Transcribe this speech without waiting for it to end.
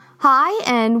Hi,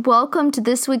 and welcome to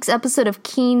this week's episode of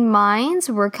Keen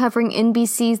Minds. We're covering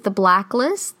NBC's The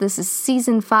Blacklist. This is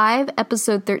Season 5,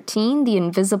 Episode 13, The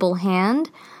Invisible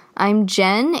Hand. I'm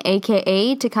Jen,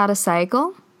 a.k.a. Takata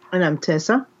Cycle. And I'm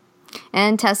Tessa.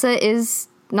 And Tessa is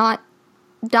not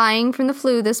dying from the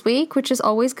flu this week, which is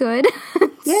always good.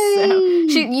 Yay!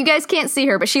 You guys can't see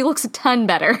her, but she looks a ton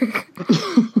better.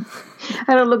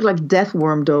 I don't look like death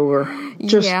warmed over.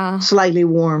 Just slightly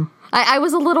warm. I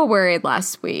was a little worried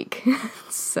last week,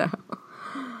 so.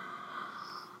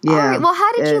 Yeah. All right, well,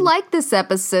 how did you like this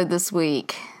episode this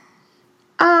week?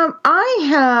 I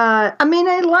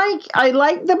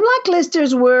like the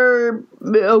Blacklisters were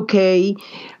okay.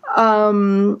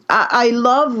 I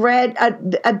love Red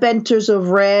Adventures of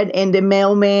Red and the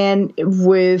Mailman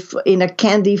in a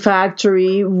candy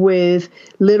factory with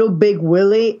Little Big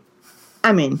Willie.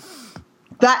 I mean,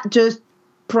 that just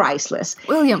priceless.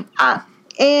 William.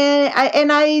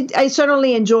 And I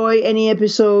certainly enjoy any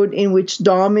episode in which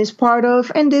Dom is part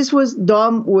of, and this was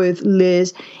Dom with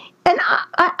Liz. And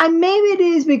I maybe it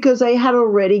is because I had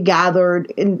already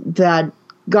gathered that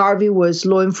Garvey was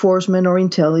law enforcement or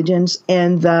intelligence,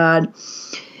 and that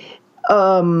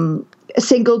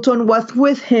Singleton was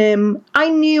with him. I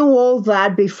knew all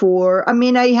that before. I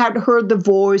mean, I had heard the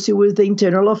voice. He was the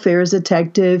internal affairs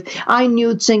detective. I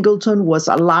knew Singleton was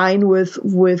aligned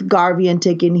with Garvey and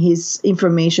taking his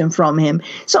information from him.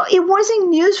 So it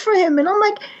wasn't news for him. And I'm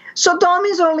like, so Dom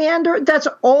is Oleander. That's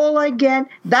all I get.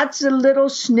 That's the little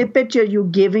snippet you're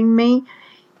giving me.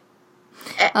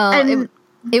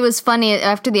 It was funny,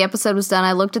 after the episode was done,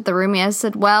 I looked at the roomie, I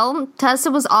said, well,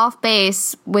 Tessa was off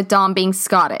base with Dom being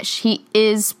Scottish. He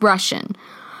is Russian.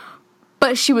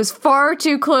 But she was far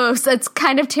too close. It's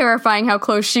kind of terrifying how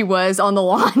close she was on the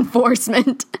law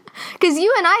enforcement. Because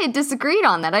you and I had disagreed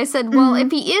on that. I said, well, if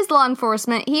he is law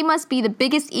enforcement, he must be the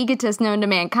biggest egotist known to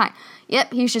mankind.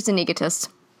 Yep, he's just an egotist.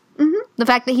 Mm-hmm. The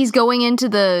fact that he's going into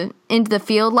the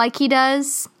field like he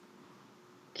does.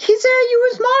 He's a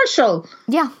U.S. Marshal.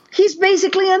 Yeah. He's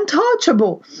basically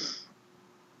untouchable.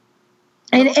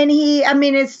 And he, I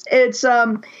mean, I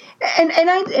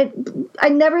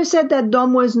never said that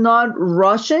Dom was not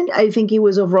Russian. I think he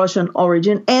was of Russian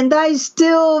origin. And I'm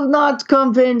still not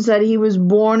convinced that he was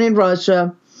born in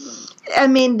Russia. I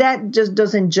mean, that just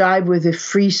doesn't jive with the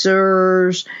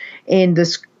freezers and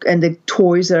the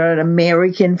toys that are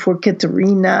American for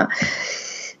Katerina.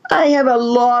 I have a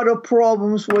lot of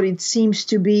problems what it seems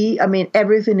to be. I mean,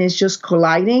 everything is just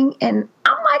colliding. And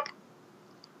I'm like,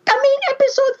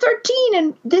 episode 13.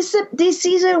 And this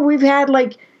season, we've had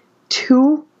like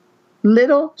 2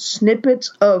 little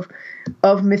snippets of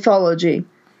mythology.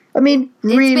 I mean,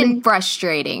 really. It's been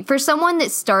frustrating. For someone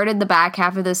that started the back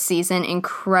half of this season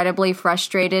incredibly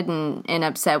frustrated and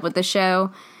upset with the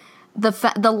show,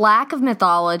 the lack of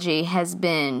mythology has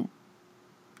been...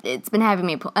 It's been having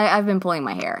me... I've been pulling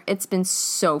my hair. It's been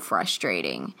so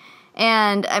frustrating.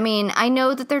 And, I mean, I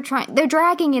know that they're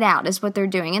dragging it out is what they're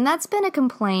doing. And that's been a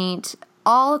complaint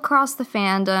all across the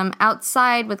fandom,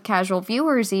 outside with casual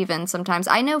viewers even sometimes.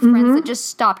 I know friends that just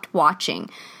stopped watching.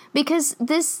 Because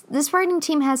this writing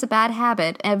team has a bad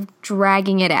habit of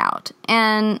dragging it out.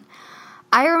 And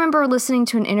I remember listening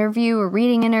to an interview or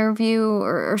reading an interview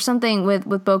or something with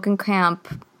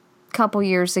Bokenkamp a couple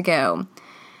years ago,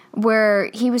 where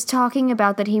he was talking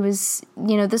about that he was,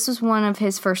 this was one of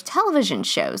his first television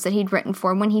shows that he'd written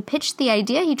for. When he pitched the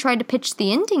idea, he tried to pitch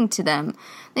the ending to them.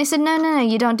 They said, no,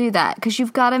 you don't do that, because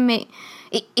you've got to make...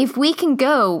 If we can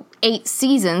go 8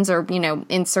 seasons, or,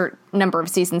 insert number of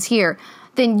seasons here,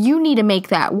 then you need to make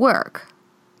that work.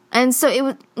 And so it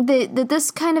was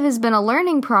this kind of has been a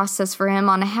learning process for him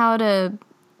on how to...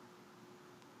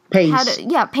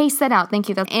 pace that out. Thank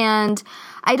you. And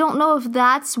I don't know if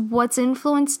that's what's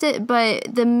influenced it,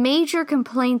 but the major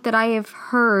complaint that I have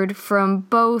heard from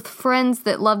both friends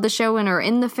that love the show and are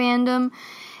in the fandom,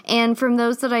 and from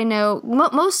those that I know,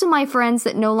 most of my friends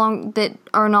that that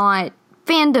are not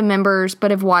fandom members but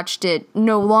have watched it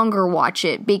no longer watch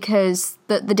it because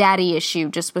the daddy issue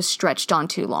just was stretched on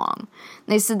too long.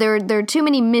 They said there are too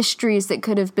many mysteries that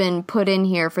could have been put in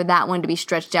here for that one to be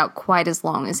stretched out quite as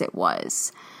long as it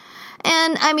was.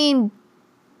 And, I mean,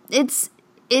 it's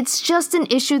just an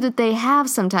issue that they have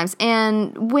sometimes.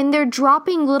 And when they're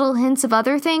dropping little hints of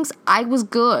other things, I was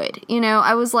good.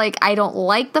 I was like, I don't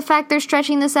like the fact they're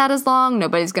stretching this out as long.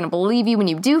 Nobody's going to believe you when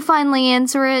you do finally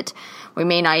answer it. We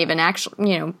may not even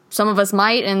actually, some of us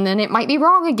might, and then it might be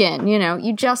wrong again.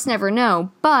 You just never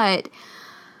know. But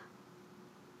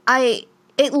at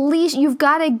least you've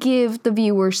got to give the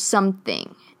viewer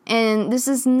something. And this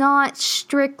is not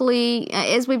strictly,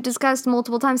 as we've discussed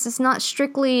multiple times, it's not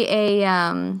strictly a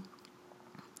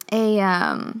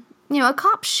a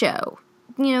cop show.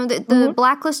 The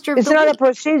Blacklist. It's not a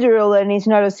procedural and it's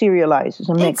not a serialized. It's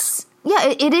a mix.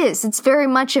 It is. It's very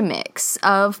much a mix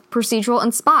of procedural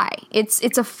and spy.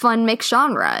 It's a fun mixed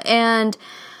genre. And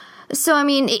so, I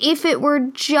mean, if it were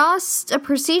just a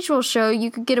procedural show, you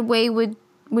could get away with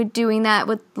doing that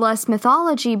with less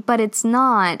mythology, but it's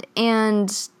not.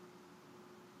 And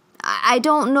I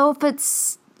don't know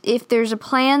if there's a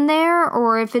plan there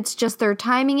or if it's just their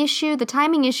timing issue. The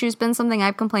timing issue has been something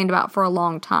I've complained about for a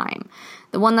long time.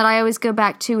 The one that I always go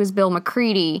back to is Bill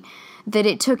McCready, that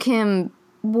it took him,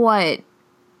 a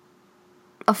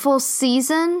full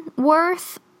season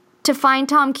worth to find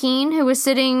Tom Keene, who was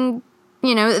sitting,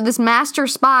 this master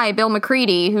spy, Bill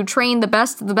McCready, who trained the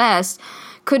best of the best,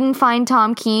 couldn't find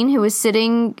Tom Keene, who was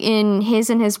sitting in his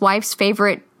and his wife's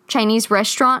favorite Chinese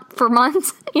restaurant for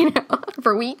months,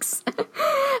 for weeks.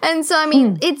 And so, I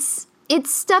mean, it's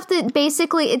stuff that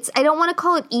basically, I don't want to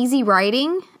call it easy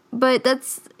writing, but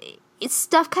it's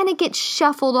stuff kind of gets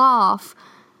shuffled off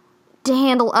to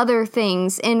handle other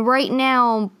things. And right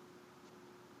now,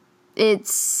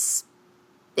 it's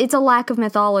a lack of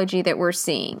mythology that we're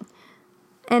seeing.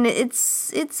 And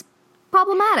it's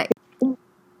problematic.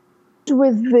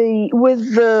 With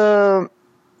the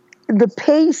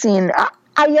pacing,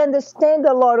 I understand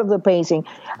a lot of the pacing,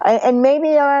 and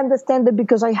maybe I understand it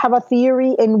because I have a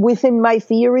theory, and within my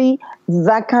theory,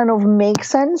 that kind of makes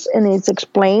sense and it's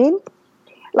explained.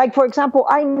 Like, for example,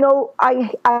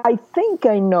 I think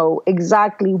I know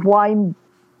exactly why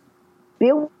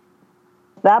Bill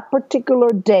that particular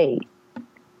day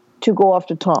to go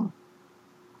after Tom.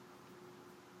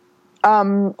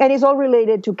 And it's all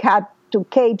related to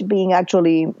Kate being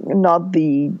actually not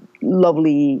the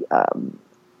lovely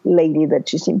lady that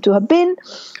she seemed to have been,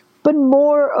 but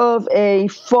more of a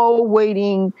foe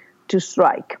waiting to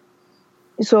strike.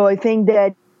 So I think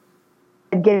that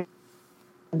getting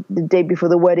the day before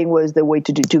the wedding was the way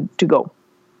to go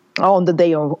on the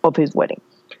day of his wedding.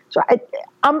 So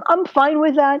I'm fine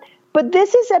with that. But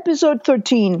this is episode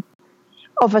 13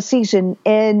 of a season,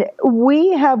 and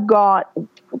we have got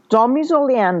Tommy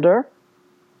Oleander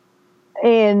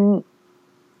and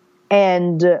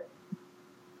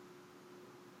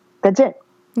that's it.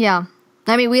 Yeah.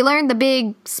 I mean, we learned the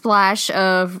big splash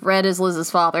of Red is Liz's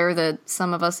father that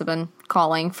some of us have been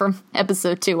calling from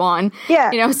episode 2 on.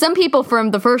 Yeah. Some people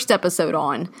from the first episode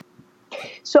on.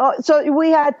 So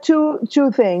we had two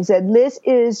things. That Liz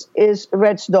is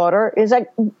Red's daughter. It's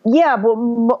like, yeah,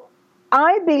 but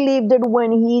I believed it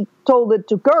when he told it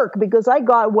to Kirk because I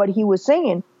got what he was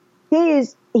saying.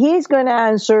 He's going to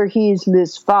answer he's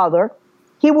Liz's father.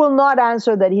 He will not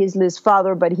answer that he's Liz's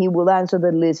father, but he will answer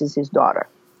that Liz is his daughter.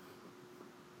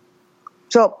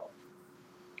 So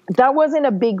that wasn't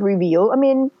a big reveal. I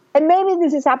mean, and maybe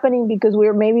this is happening because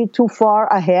we're maybe too far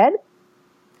ahead.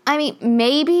 I mean,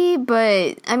 maybe,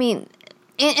 but I mean,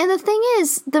 and the thing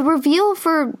is, the reveal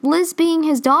for Liz being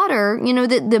his daughter,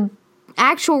 the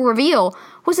actual reveal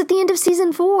was at the end of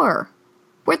season 4.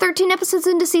 We're 13 episodes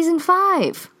into season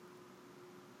 5.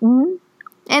 Mm-hmm.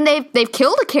 And they've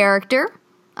killed a character.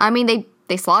 I mean,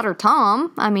 they slaughtered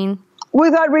Tom. I mean,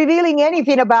 without revealing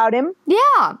anything about him.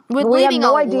 Yeah, with leaving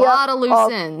a lot of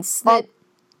loose ends.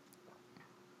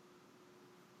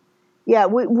 Yeah,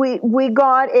 we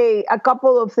got a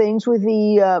couple of things with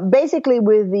the basically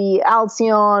with the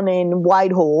Alcyon and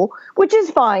Whitehall, which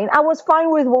is fine. I was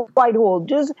fine with Whitehall.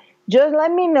 Just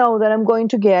let me know that I'm going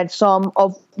to get some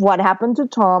of what happened to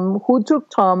Tom, who took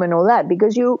Tom, and all that,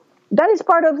 because that is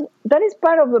part of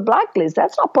the Blacklist.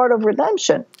 That's not part of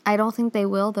Redemption. I don't think they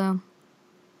will, though.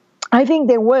 I think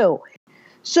they will.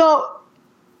 So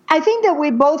I think that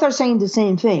we both are saying the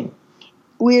same thing.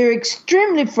 We're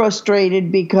extremely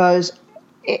frustrated because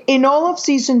in all of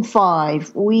season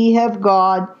 5, we have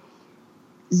got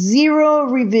 0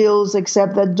 reveals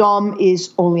except that Dom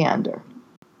is Oleander.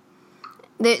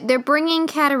 They're bringing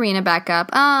Katarina back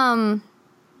up. No,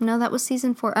 that was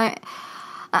season 4.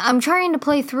 I'm trying to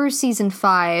play through season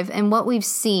 5 and what we've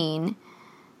seen.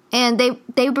 And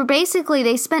they were basically,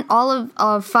 they spent all of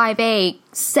 5A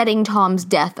setting Tom's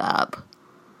death up.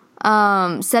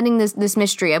 Setting this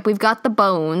mystery up. We've got the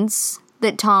bones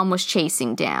that Tom was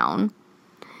chasing down.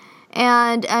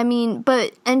 And, I mean,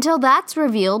 but until that's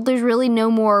revealed, there's really no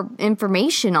more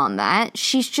information on that.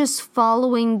 She's just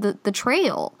following the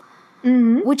trail.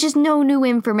 Mm-hmm. Which is no new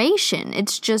information.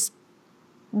 It's just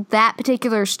that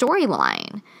particular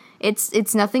storyline.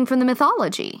 It's nothing from the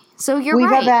mythology. So you're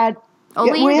right.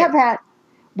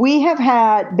 We have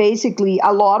had basically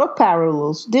a lot of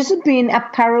parallels. This has been a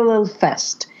parallel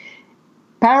fest.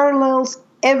 Parallels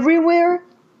everywhere,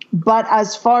 but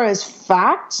as far as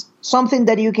facts, something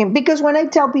that you can, because when I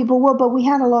tell people, well, but we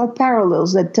had a lot of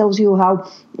parallels, that tells you how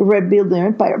Red built their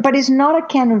empire, but it's not a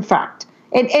canon fact.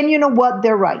 And you know what?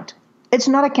 They're right. It's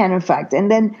not a canon fact.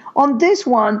 And then on this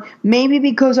one, maybe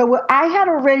because I had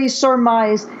already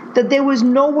surmised that there was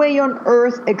no way on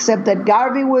Earth except that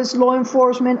Garvey was law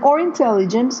enforcement or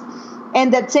intelligence,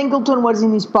 and that Singleton was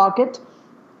in his pocket.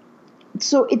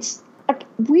 So it's like,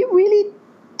 we really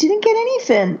didn't get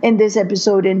anything in this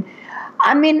episode. And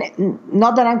I mean,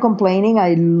 not that I'm complaining.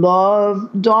 I love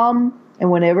Dom,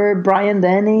 and whenever Brian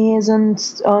Denny is on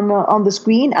the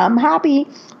screen, I'm happy.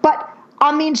 But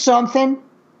I mean, something.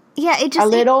 Yeah, it just a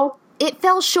little. It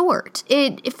fell short.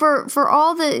 For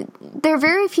all the, there are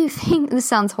very few things. This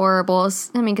sounds horrible.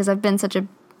 I mean, because I've been such a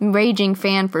raging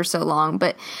fan for so long,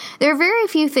 but there are very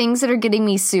few things that are getting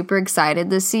me super excited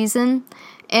this season.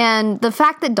 And the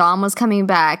fact that Dom was coming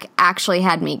back actually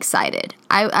had me excited.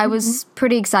 I was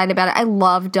pretty excited about it. I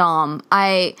love Dom.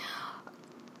 One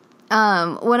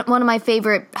of my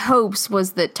favorite hopes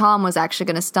was that Tom was actually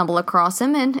going to stumble across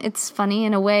him, and it's funny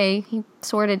in a way, he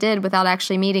sort of did without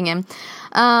actually meeting him.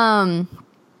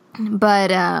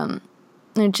 But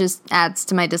it just adds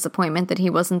to my disappointment that he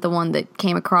wasn't the one that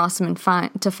came across him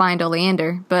to find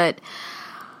Oleander. But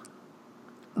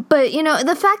you know,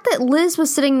 the fact that Liz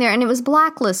was sitting there, and it was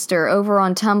Blacklister over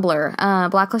on Tumblr,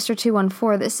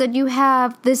 Blacklister214, that said you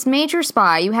have this major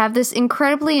spy, you have this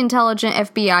incredibly intelligent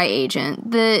FBI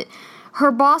agent, that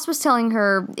her boss was telling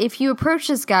her, if you approach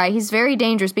this guy, he's very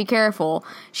dangerous, be careful.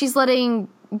 She's letting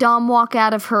Dom walk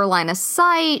out of her line of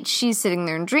sight, she's sitting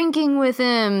there and drinking with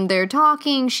him, they're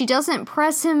talking, she doesn't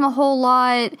press him a whole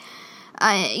lot,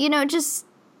 you know, just...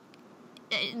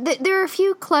 There are a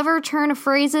few clever turn of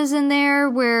phrases in there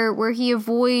where he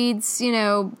avoids, you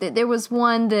know, there was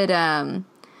one that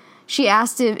she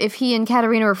asked if he and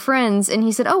Katerina were friends, and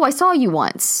he said, oh, I saw you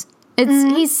once.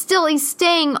 He's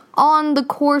staying on the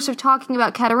course of talking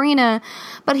about Katerina,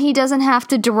 but he doesn't have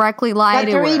to directly lie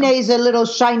to her. Katerina is a little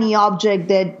shiny object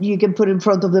that you can put in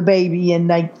front of the baby and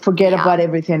like forget about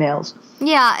everything else.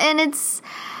 Yeah, and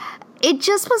it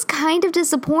just was kind of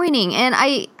disappointing. And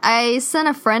I sent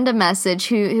a friend a message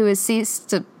who has ceased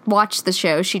to watch the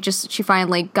show. She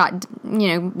finally got, you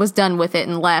know, was done with it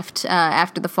and left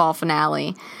after the fall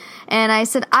finale. And I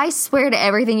said, I swear to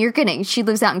everything, she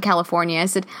lives out in California. I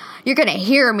said, you're gonna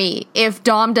hear me if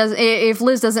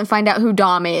Liz doesn't find out who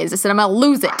Dom is. I said, I'm gonna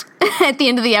lose it. At the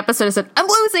end of the episode, I said, I'm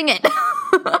losing it.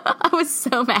 I was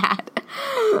so mad.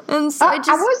 And so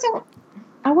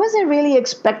I wasn't really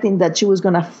expecting that she was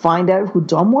going to find out who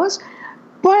Dom was.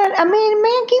 But, I mean,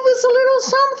 man, give us a little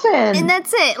something. And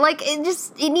that's it. Like,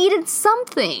 it needed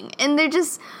something. And they're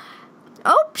just,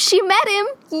 oh, she met him.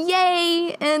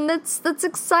 Yay. And that's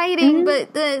exciting. But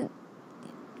it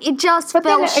just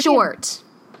fell short.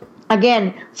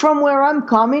 Again, from where I'm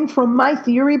coming, from my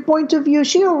theory point of view,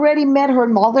 she already met her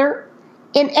mother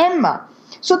in Emma.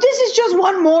 So this is just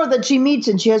one more that she meets,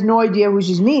 and she has no idea who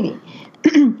she's meeting.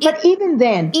 But even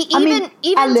then, even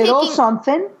a little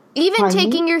something. Even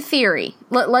taking your theory,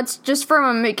 let's just for a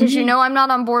moment, because you know I'm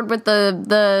not on board with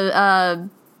the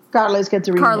Carlos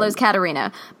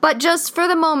Katerina. But just for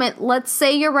the moment, let's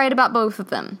say you're right about both of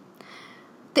them.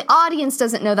 The audience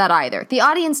doesn't know that either. The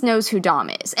audience knows who Dom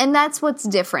is, and that's what's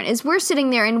different. Is we're sitting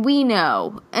there and we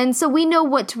know, and so we know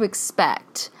what to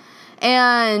expect,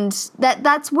 and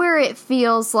that's where it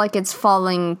feels like it's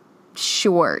falling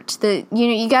short. That, you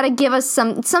know, you got to give us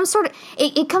some sort of,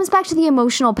 it comes back to the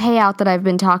emotional payout that I've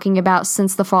been talking about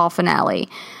since the fall finale,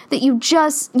 that you've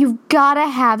got to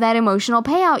have that emotional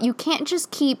payout. You can't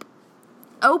just keep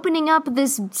opening up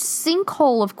this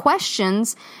sinkhole of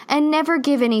questions and never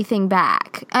give anything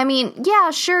back. I mean,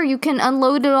 yeah, sure, you can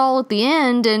unload it all at the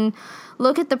end and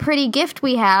look at the pretty gift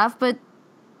we have, but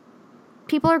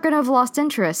people are going to have lost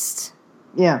interest.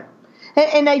 Yeah.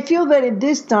 And I feel that at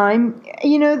this time,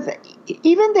 you know,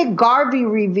 even the Garvey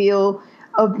reveal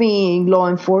of being law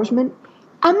enforcement,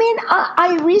 I mean,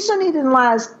 I reasoned it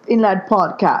in that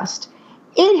podcast.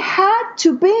 It had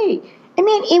to be. I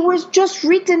mean, it was just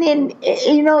written in,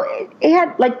 you know, it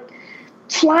had like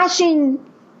flashing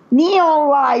neon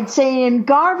lights saying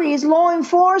Garvey is law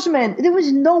enforcement. There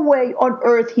was no way on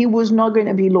earth he was not going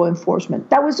to be law enforcement.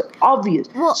 That was obvious.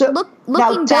 Well, so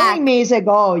looking telling me is like,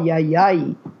 oh,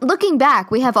 yeah. Looking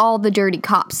back, we have all the dirty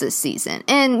cops this season.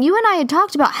 And you and I had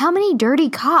talked about how many dirty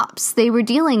cops they were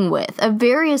dealing with of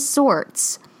various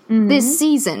sorts this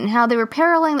season, how they were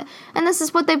paralleling. And this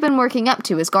is what they've been working up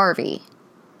to, is Garvey.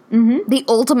 The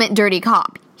ultimate dirty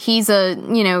cop. He's a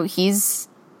U.S.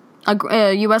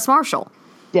 Marshal.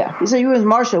 Yeah, he's a U.S.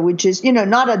 Marshal, which is, you know,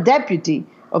 not a deputy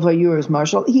of a U.S.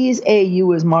 Marshal. He is a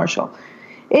U.S. Marshal.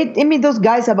 Those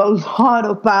guys have a lot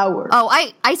of power. Oh,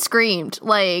 I screamed.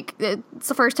 Like, it's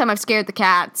the first time I've scared the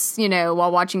cats,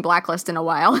 while watching Blacklist in a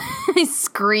while. I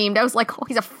screamed. I was like, oh,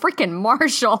 he's a freaking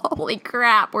marshal. Holy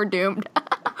crap, we're doomed.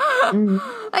 Everybody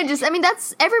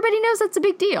knows that's a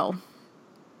big deal.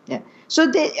 Yeah. So,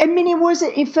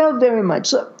 it felt very much.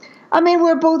 So,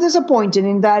 we're both disappointed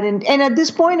in that. And at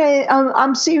this point,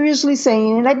 I'm seriously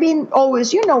saying, and I've been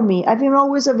always, you know me, I've been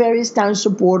always a very staunch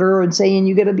supporter and saying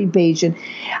you got to be patient.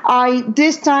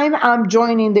 This time, I'm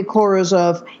joining the chorus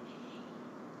of,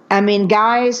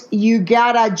 guys, you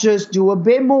got to just do a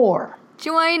bit more.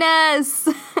 Join us.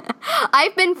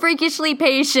 I've been freakishly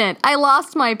patient. I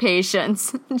lost my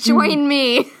patience. Join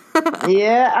me.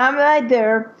 Yeah, I'm right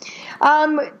there.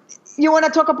 You want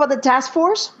to talk about the task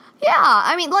force? Yeah,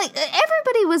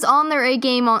 everybody was on their A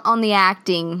game on the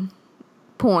acting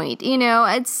point.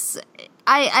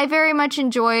 I very much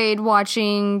enjoyed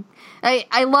watching.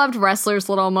 I loved Wrestler's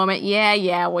little moment.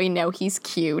 Yeah, we know he's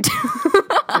cute.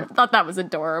 I thought that was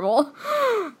adorable.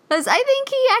 Because I think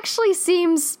he actually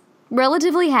seems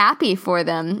relatively happy for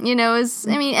them.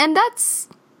 And that's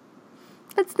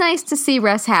nice to see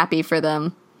Russ happy for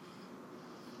them.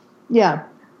 Yeah.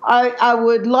 I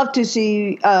would love to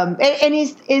see, and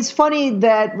it's funny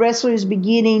that Wrestler is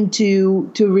beginning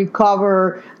to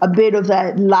recover a bit of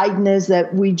that lightness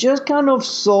that we just kind of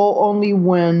saw only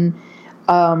when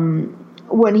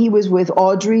he was with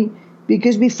Audrey,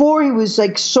 because before he was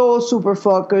like so super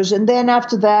focused, and then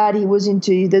after that he was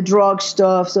into the drug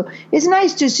stuff. So it's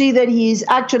nice to see that he's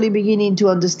actually beginning to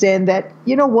understand that,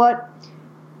 you know what,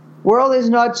 world is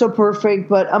not so perfect,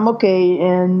 but I'm okay,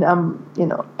 and I'm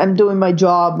doing my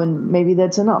job, and maybe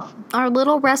that's enough. Our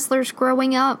little Wrestler's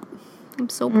growing up. I'm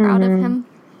so proud of him.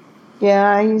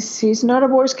 Yeah, he's not a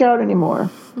Boy Scout anymore.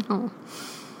 Oh,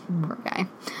 poor guy.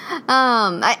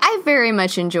 I very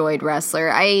much enjoyed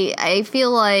Wrestler. I feel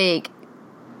like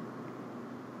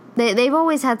they've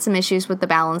always had some issues with the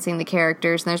balancing the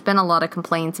characters, and there's been a lot of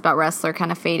complaints about Wrestler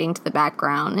kind of fading to the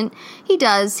background, and he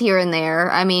does here and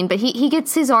there. But he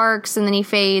gets his arcs, and then he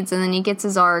fades, and then he gets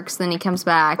his arcs, then he comes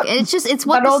back. And it's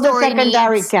what the story needs.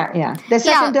 The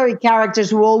secondary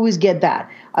characters will always get that.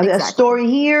 Exactly. A story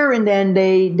here, and then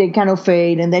they kind of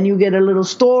fade, and then you get a little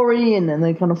story, and then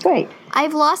they kind of fade.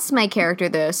 I've lost my character,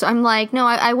 though, so I'm like, no,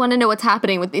 I want to know what's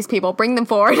happening with these people. Bring them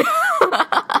forward.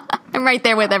 I'm right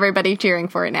there with everybody cheering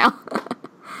for it now.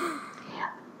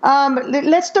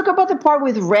 Let's talk about the part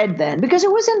with Red then, because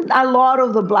it wasn't a lot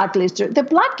of the Blacklisters. The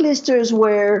Blacklisters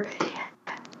were,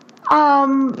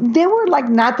 they were like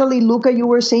Natalie Luca, you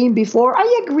were saying before.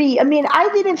 I agree. I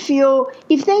didn't feel,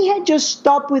 if they had just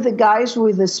stopped with the guys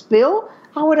with the spill,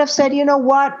 I would have said, you know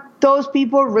what? Those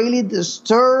people really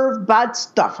deserve bad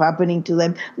stuff happening to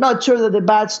them. Not sure that the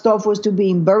bad stuff was to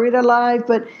being buried alive,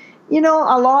 but a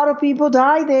lot of people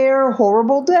die there,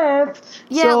 horrible death.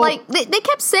 Yeah, so, they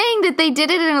kept saying that they did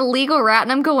it in a legal route,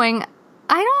 and I'm going,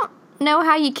 I don't know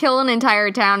how you kill an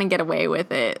entire town and get away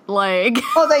with it.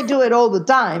 Oh, they do it all the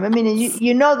time.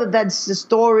 You know that's the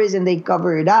stories, and they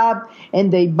cover it up,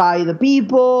 and they buy the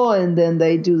people, and then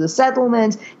they do the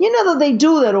settlements. You know that they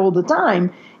do that all the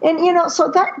time. And, so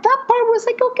that part was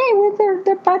like, okay, well,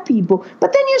 they're bad people.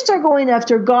 But then you start going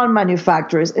after gun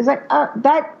manufacturers. It's like,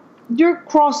 you're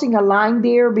crossing a line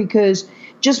there, because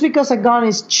just because a gun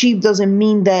is cheap doesn't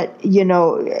mean that,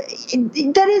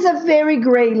 that is a very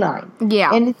gray line.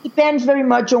 Yeah. And it depends very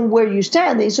much on where you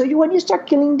stand. And so when you start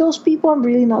killing those people, I'm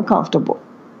really not comfortable.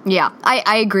 Yeah,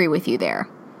 I agree with you there.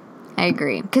 I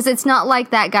agree. Because it's not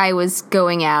like that guy was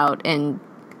going out and,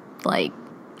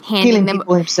 handing them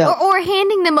or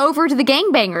handing them over to the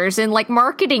gangbangers and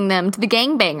marketing them to the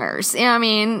gangbangers.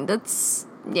 That's,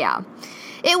 yeah.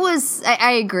 It was,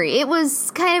 I agree. It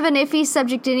was kind of an iffy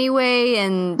subject anyway,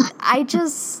 and I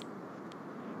don't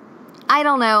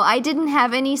know. I didn't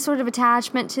have any sort of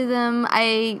attachment to them.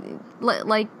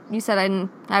 Like you said,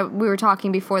 we were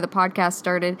talking before the podcast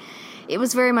started. It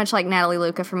was very much like Natalie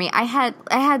Luca for me. I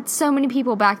had so many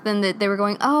people back then that they were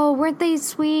going, oh, weren't they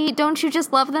sweet? Don't you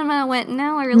just love them? And I went,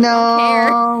 no, I really don't care.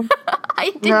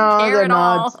 I didn't care at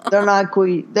all. They're not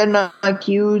cute. They're not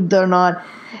cute. They're not.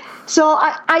 So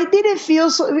I didn't feel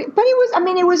so, but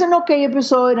it was an okay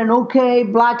episode, an okay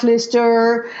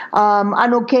Blacklister,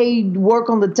 an okay work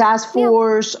on the task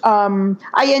force. Yeah.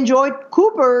 I enjoyed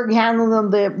Cooper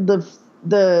handling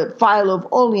the file of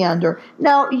Oleander.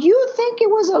 Now, you think it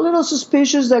was a little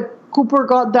suspicious that Cooper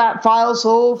got that file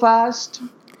so fast?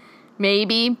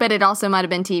 Maybe, but it also might have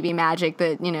been TV magic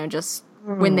that, just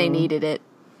when they needed it.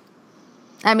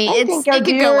 It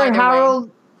could go either way.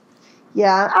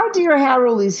 Yeah, our dear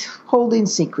Harold is holding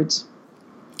secrets.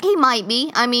 He might be.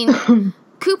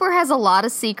 Cooper has a lot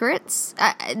of secrets.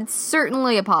 It's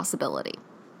certainly a possibility.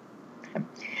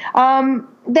 Then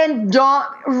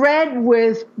Red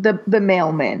with the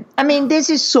mailman. I mean, this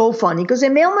is so funny because the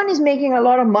mailman is making a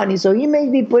lot of money, so he may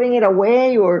be putting it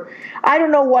away or I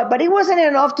don't know what, but it wasn't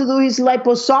enough to do his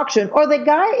liposuction, or the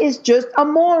guy is just a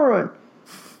moron.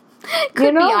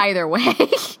 Could be either way.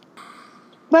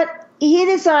 But he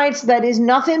decides that is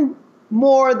nothing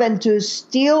more than to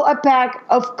steal a pack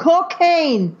of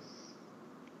cocaine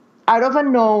out of a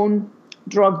known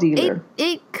drug dealer.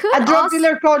 It could a drug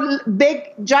dealer called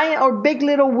Big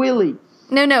Little Willie.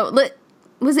 No.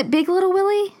 Was it Big Little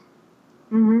Willie?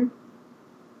 Mm-hmm.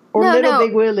 Or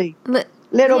Big Willie.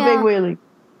 Big Willie.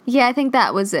 Yeah, I think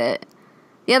that was it.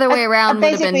 The other way around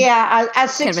would have been... Basically, a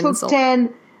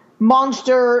 6'10"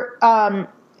 monster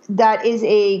that is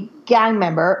a gang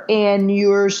member, and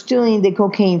you're stealing the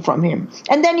cocaine from him.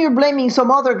 And then you're blaming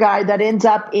some other guy that ends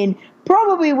up in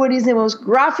probably what is the most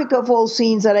graphic of all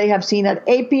scenes that I have seen at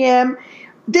 8 p.m.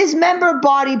 Dismembered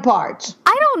body parts.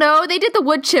 I don't know. They did the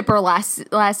wood chipper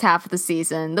last half of the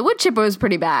season. The wood chipper was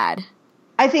pretty bad.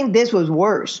 I think this was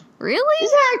worse. Really?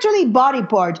 It's actually body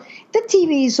parts. The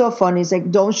TV is so funny. It's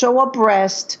like, don't show a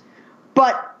breast.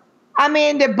 But, I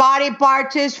mean, the body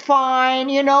parts is fine,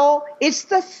 you know. It's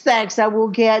the sex that will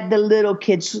get the little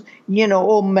kids, you know,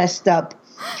 all messed up.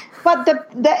 But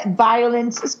the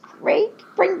violence is great.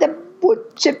 Bring the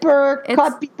wood chipper,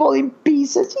 cut people in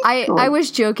pieces. I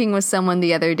was joking with someone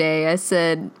the other day. I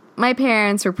said, my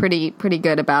parents were pretty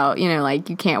good about, you know, like,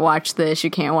 you can't watch this,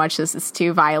 it's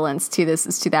too violent, it's too this,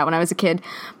 it's too that when I was a kid.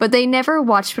 But they never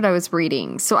watched what I was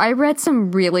reading. So I read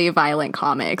some really violent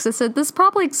comics. I said, this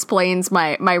probably explains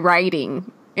my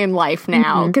writing in life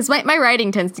now, because my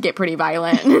writing tends to get pretty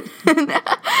violent.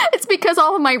 It's because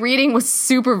all of my reading was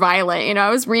super violent. You know, I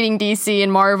was reading DC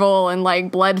and Marvel and, like,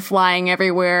 blood flying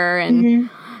everywhere and...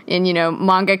 in, you know,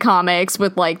 manga comics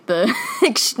with, like, the,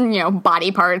 you know,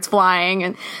 body parts flying.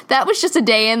 And that was just a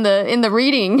day in the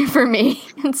reading for me.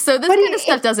 And so this kind of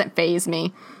stuff doesn't faze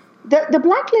me. The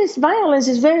Blacklist violence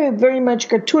is very, very much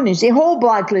cartoonish. The whole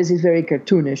Blacklist is very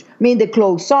cartoonish. I mean, the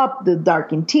close-up, the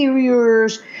dark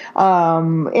interiors,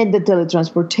 and the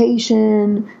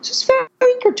teletransportation. So it's very,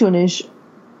 very cartoonish.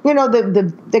 You know,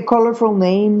 the colorful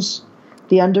names,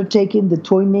 the undertaking, the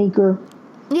toy maker,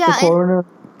 the coroner.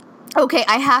 Okay,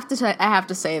 I have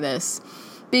to say this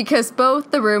because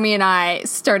both the roomie and I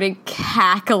started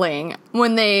cackling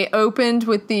when they opened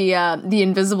with the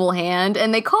invisible hand,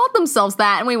 and they called themselves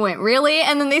that, and we went, really?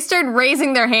 And then they started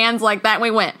raising their hands like that, and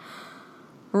we went,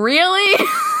 really?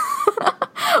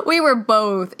 We were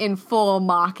both in full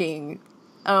mocking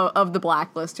of the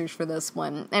Blacklisters for this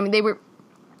one. I mean, they were.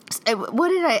 What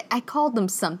did I called them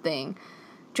something?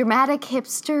 Dramatic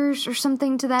hipsters or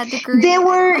something to that degree. They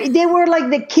were like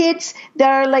the kids that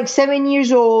are like 7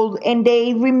 years old, and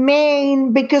they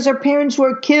remain because their parents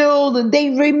were killed, and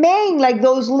they remain like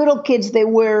those little kids they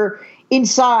were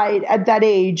inside at that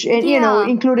age, and you know,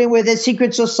 including with the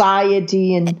secret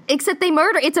society and except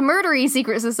it's a murdery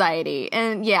secret society,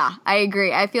 and yeah, I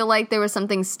agree. I feel like there was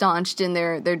something staunched in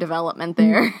their development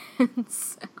there.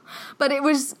 So, but it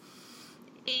was.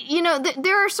 You know,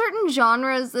 there are certain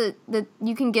genres that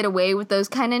you can get away with those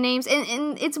kind of names,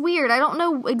 and it's weird. I don't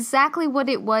know exactly what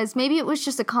it was. Maybe it was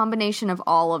just a combination of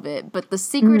all of it, but the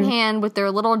secret hand with their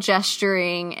little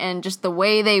gesturing and just the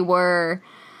way they were,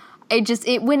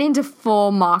 it went into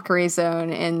full mockery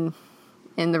zone in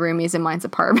the roomies in mine's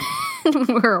apartment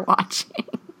we were watching.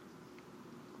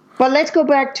 But let's go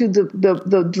back to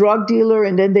the drug dealer,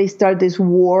 and then they start this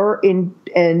war,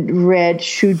 and Red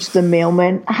shoots the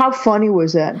mailman. How funny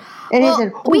was that? And well,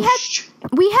 he said,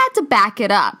 we had to back it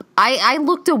up. I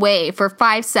looked away for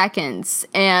 5 seconds,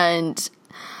 and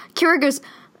Kira goes,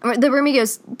 the roomie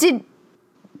goes, did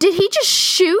he just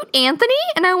shoot Anthony?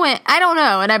 And I went, I don't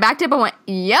know. And I backed up and went,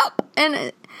 yep.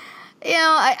 And you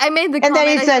know, I made the comment. And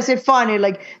then he says it funny,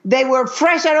 like, they were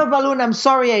fresh out of balloon, I'm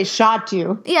sorry I shot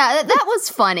you. Yeah, that was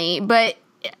funny, but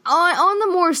on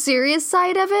the more serious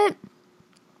side of it,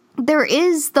 there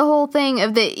is the whole thing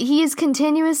of that he is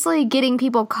continuously getting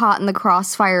people caught in the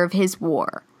crossfire of his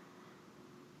war.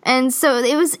 And so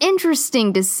it was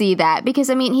interesting to see that,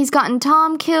 because, I mean, he's gotten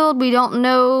Tom killed, we don't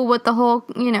know what the whole,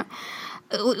 you know...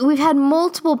 We've had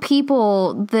multiple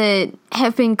people that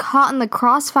have been caught in the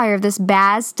crossfire of this.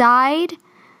 Baz died.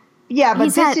 Yeah,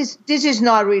 but this is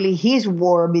not really his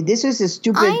war. I mean, this is a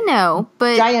stupid. I know,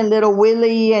 but giant little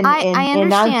Willie and I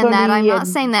understand Anthony that. I'm not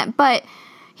saying that, but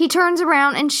he turns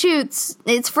around and shoots.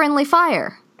 It's friendly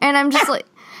fire, and I'm just like,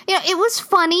 you know, it was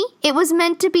funny. It was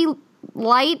meant to be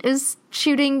light as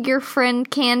shooting your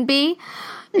friend can be,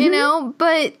 you know,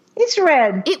 but It's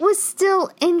red. It was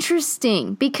still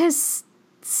interesting because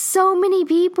so many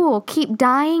people keep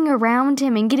dying around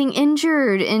him and getting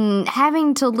injured and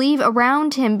having to leave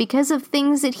around him because of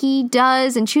things that he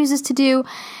does and chooses to do.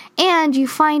 And you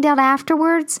find out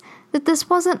afterwards that this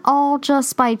wasn't all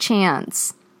just by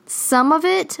chance. Some of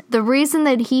it, the reason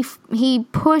that he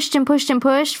pushed and pushed and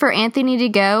pushed for Anthony to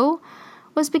go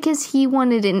was because he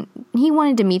wanted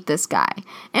to meet this guy.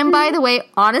 And by the way,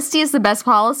 honesty is the best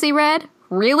policy, Red.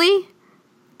 Really?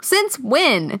 Since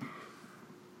when?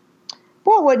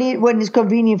 Well, when it's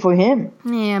convenient for him.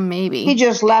 Yeah, maybe. He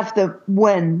just left the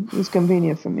when it's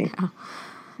convenient for me.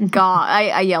 God,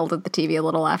 I yelled at the TV a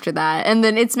little after that. And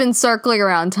then it's been circling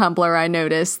around Tumblr. I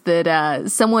noticed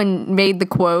that someone made the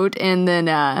quote, and then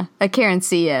a Karen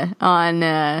Sia on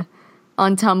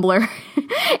Tumblr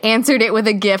answered it with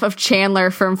a gif of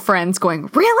Chandler from Friends going,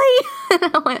 "Really?"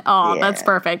 And I went, "Oh, yeah. That's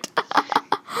perfect."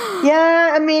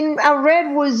 Yeah, I mean, I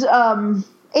read was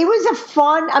it was a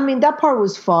fun. I mean, that part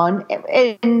was fun.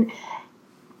 And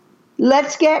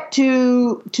let's get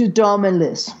to Dom and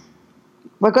Liz,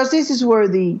 because this is where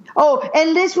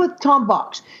and Liz with Tom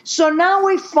Box. So now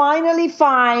we finally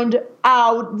find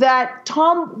out that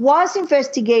Tom was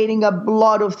investigating a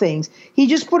lot of things. He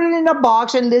just put it in a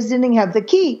box, and Liz didn't have the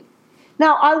key.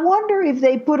 Now, I wonder if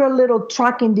they put a little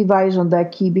tracking device on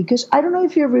that key, because I don't know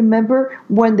if you remember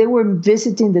when they were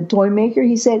visiting the toy maker,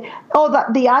 he said,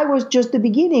 the eye was just the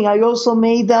beginning. I also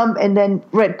made them, and then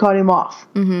Red cut him off.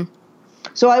 Mm-hmm.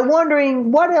 So I'm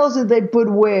wondering what else did they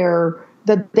put where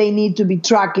that they need to be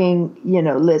tracking,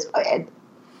 Liz.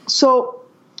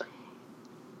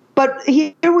 But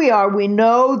here we are. We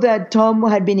know that Tom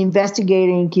had been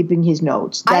investigating, keeping his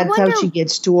notes. That's how she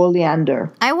gets to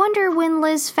Oleander. I wonder when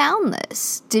Liz found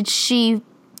this. Did she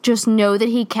just know that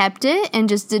he kept it and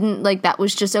just didn't, that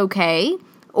was just okay?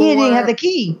 He didn't have the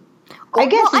key. I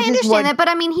guess I understand that, but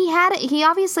I mean, he had it. He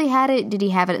obviously had it. Did he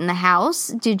have it in the house?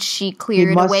 Did she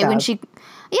clear it away when she...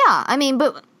 Yeah, I mean,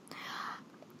 but...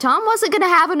 Tom wasn't going to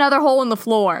have another hole in the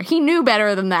floor. He knew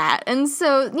better than that. And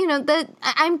so,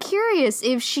 I'm curious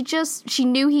if she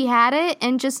knew he had it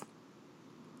and just...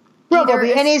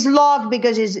 Probably, and it's locked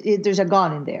because there's a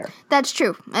gun in there. That's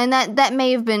true. And that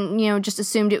may have been, just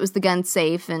assumed it was the gun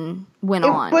safe and went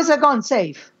on. It was a gun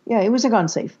safe. Yeah, it was a gun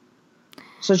safe.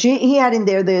 So he had in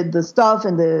there the stuff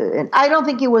and I don't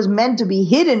think it was meant to be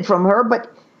hidden from her,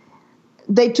 but...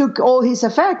 They took all his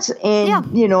effects, and,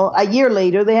 a year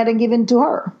later, they had to give it to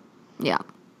her. Yeah.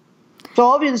 So,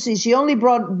 obviously, she only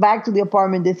brought back to the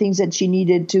apartment the things that she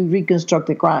needed to reconstruct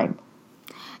the crime.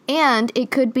 And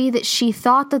it could be that she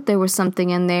thought that there was something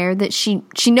in there, that she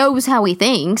knows how he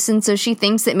thinks, and so she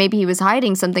thinks that maybe he was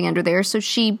hiding something under there, so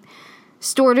she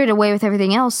stored it away with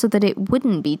everything else so that it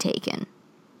wouldn't be taken.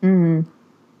 Mm-hmm.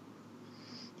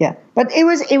 Yeah. But it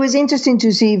was interesting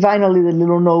to see, finally, the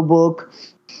little notebook.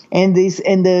 And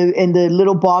the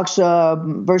little box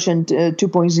version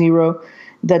 2.0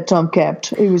 that Tom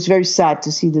kept. It was very sad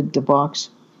to see the box.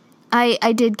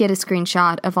 I did get a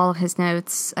screenshot of all of his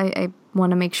notes. I want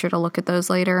to make sure to look at those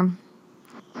later.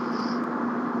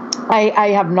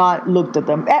 I have not looked at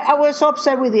them. I was so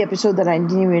upset with the episode that I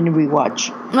didn't even rewatch.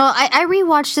 Well, I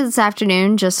rewatched it this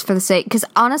afternoon just for the sake, because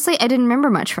honestly, I didn't remember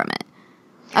much from it.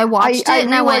 I watched it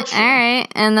and I went, all right,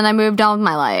 and then I moved on with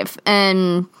my life.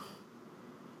 And...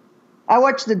 I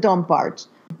watched the Dom parts.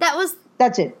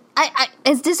 That's it. I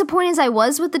as disappointed as I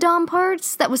was with the Dom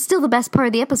parts, that was still the best part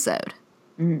of the episode.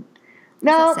 Mm-hmm.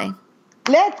 Now,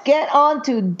 let's get on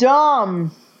to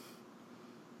Dom.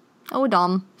 Oh,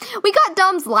 Dom. We got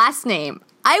Dom's last name.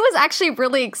 I was actually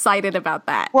really excited about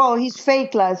that. Well, his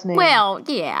fake last name. Well,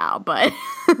 yeah, but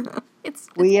it's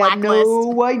we Blacklist. Have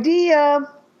no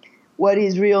idea what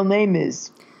his real name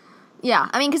is. Yeah,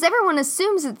 I mean, because everyone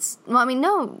assumes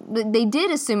no, they did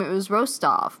assume it was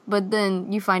Rostov, but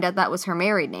then you find out that was her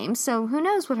married name, so who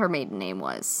knows what her maiden name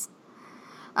was.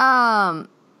 But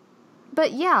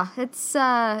yeah, it's,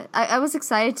 I was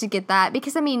excited to get that,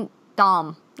 because, I mean,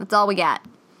 Dom, that's all we got.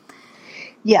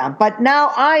 Yeah, but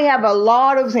now I have a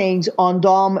lot of things on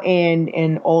Dom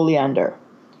and Oleander.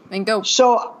 And go.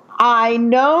 So, I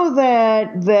know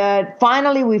that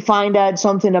finally we find out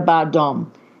something about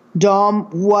Dom. Dom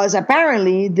was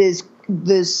apparently this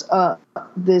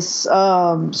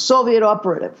Soviet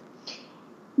operative.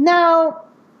 Now,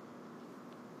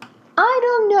 I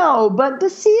don't know, but the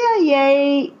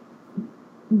CIA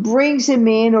brings him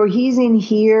in, or he's in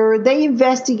here. They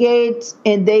investigate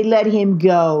and they let him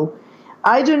go.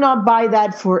 I do not buy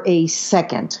that for a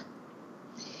second.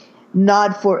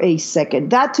 Not for a second.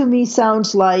 That to me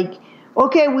sounds like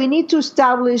okay, we need to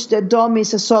establish that Dom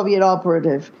is a Soviet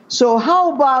operative. So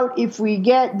how about if we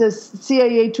get the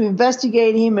CIA to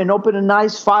investigate him and open a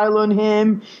nice file on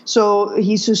him? So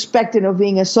he's suspected of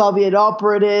being a Soviet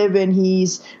operative and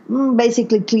he's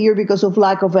basically clear because of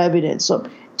lack of evidence. So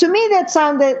to me, that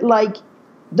sounded like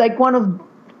one of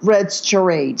Red's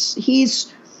charades.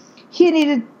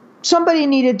 Somebody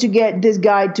needed to get this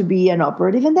guy to be an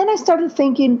operative. And then I started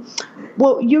thinking,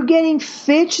 well, you're getting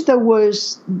Fitch that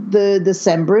was the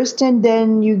Decembrist, and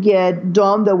then you get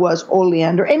Dom that was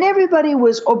Oleander, and everybody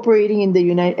was operating in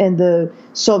the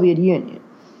Soviet Union.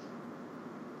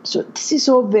 So this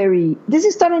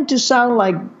is starting to sound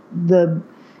like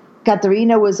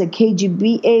Katerina was a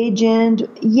KGB agent,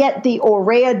 yet the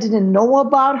Orea didn't know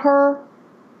about her.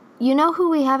 You know who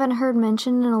we haven't heard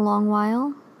mentioned in a long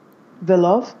while?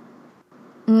 Velov?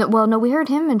 No, we heard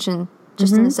him mentioned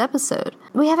just in this episode.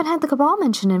 We haven't had the Cabal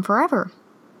mentioned in forever.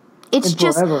 It's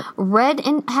just Red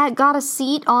had got a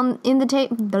seat in the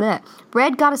table.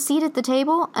 Red got a seat at the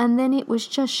table, and then it was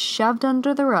just shoved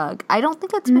under the rug. I don't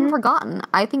think it's been forgotten.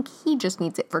 I think he just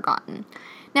needs it forgotten.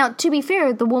 Now, to be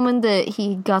fair, the woman that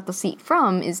he got the seat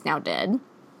from is now dead.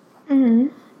 Mm-hmm.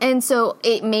 And so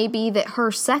it may be that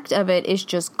her sect of it is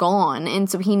just gone, and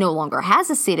so he no longer has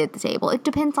a seat at the table. It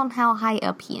depends on how high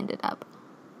up he ended up.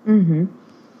 Mm-hmm.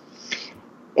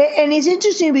 And it's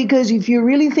interesting because if you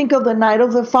really think of the Night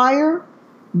of the Fire,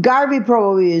 Garvey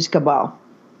probably is Cabal.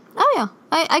 Oh, yeah.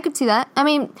 I could see that. I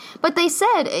mean, but they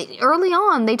said early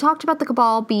on, they talked about the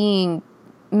Cabal being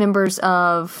members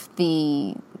of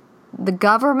the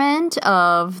government,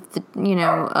 of the,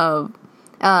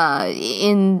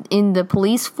 in the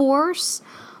police force,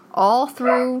 all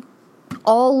through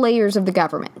all layers of the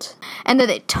government. And that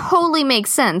it totally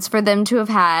makes sense for them to have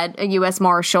had a U.S.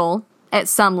 Marshal at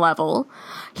some level.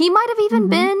 He might have even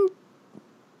been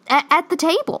at the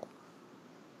table.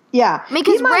 Yeah.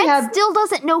 Because Red still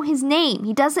doesn't know his name.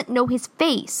 He doesn't know his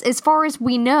face, as far as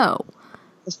we know.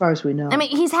 As far as we know. I mean,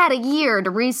 he's had a year to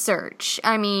research.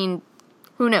 I mean,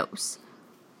 who knows?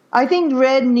 I think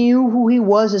Red knew who he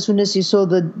was as soon as he saw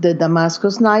the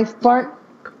Damascus knife part.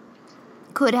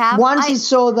 Could have. Once he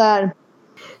saw that.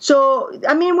 So,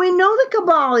 I mean, we know the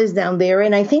Cabal is down there,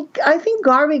 and I think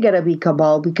Garvey gotta be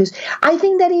Cabal, because I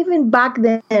think that even back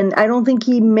then, I don't think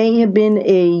he may have been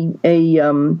a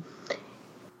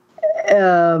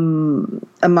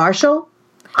marshal.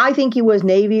 I think he was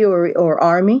Navy or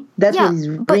Army. That's what his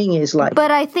ring is like. But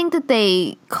I think that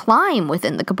they climb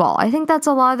within the Cabal. I think that's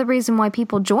a lot of the reason why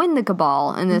people join the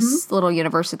Cabal in this little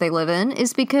universe that they live in,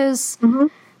 is because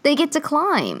they get to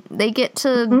climb. They get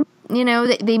to,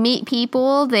 they meet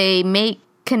people, they make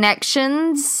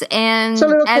connections, and it's a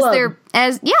little club.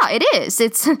 It is.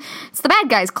 It's the bad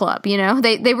guys club,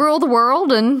 They rule the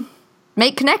world and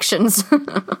make connections.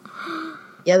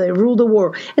 Yeah, they rule the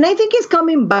world. And I think it's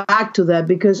coming back to that,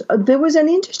 because there was an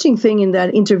interesting thing in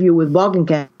that interview with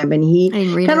Bogenkamp, and he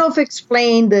kind of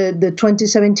explained the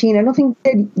 2017. I don't think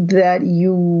that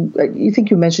you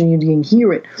think you mentioned you didn't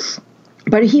hear it.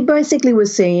 But he basically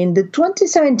was saying the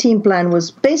 2017 plan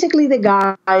was basically the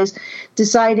guys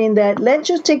deciding that let's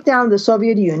just take down the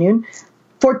Soviet Union.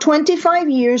 For 25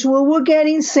 years, we'll get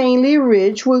insanely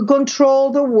rich. We'll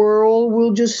control the world.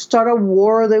 We'll just start a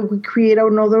war. That we create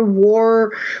another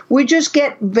war. We just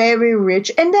get very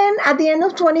rich. And then at the end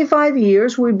of 25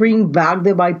 years, we bring back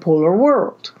the bipolar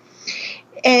world.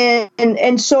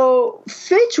 And so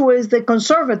Fitch was the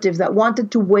conservative that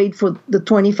wanted to wait for the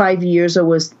 25 years that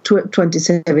was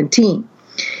 2017.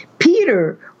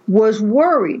 Peter was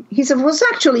worried. He said,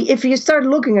 actually, if you start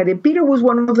looking at it, Peter was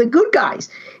one of the good guys.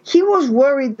 He was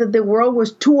worried that the world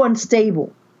was too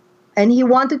unstable, and he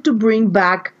wanted to bring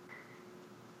back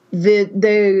the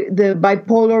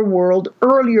bipolar world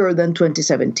earlier than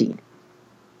 2017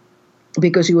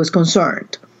 because he was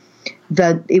concerned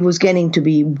that it was getting to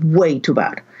be way too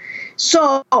bad.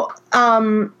 So, I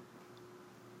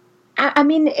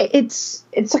mean, it's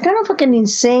a kind of like an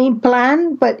insane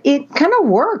plan, but it kind of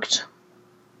worked.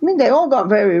 I mean, they all got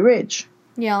very rich.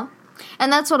 Yeah.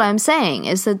 And that's what I'm saying,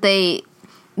 is that they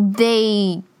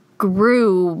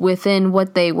grew within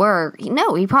what they were.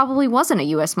 No, he probably wasn't a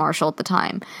U.S. Marshal at the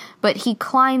time, but he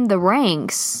climbed the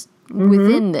ranks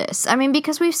within this. I mean,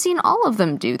 because we've seen all of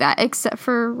them do that, except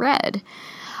for Red.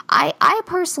 I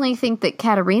personally think that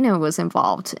Katerina was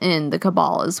involved in the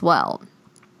Cabal as well.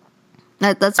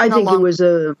 That's I think he was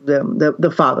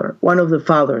the father, one of the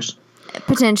fathers.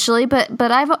 Potentially, but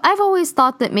I've always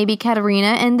thought that maybe Katerina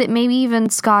and that maybe even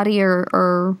Scotty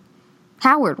or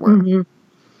Howard were. Mm-hmm.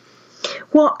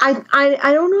 Well, I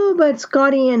don't know about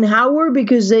Scotty and Howard,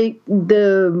 because the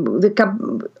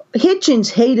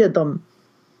Hitchens hated them.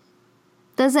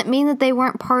 doesn't mean that they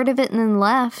weren't part of it and then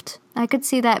left. I could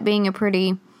see that being a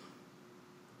pretty...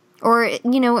 Or,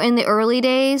 in the early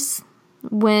days,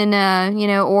 when,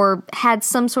 or had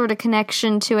some sort of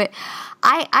connection to it.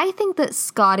 I think that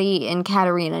Scotty and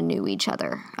Katarina knew each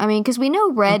other. I mean, because we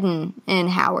know Red and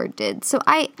Howard did. So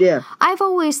I've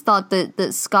always thought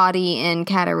that Scotty and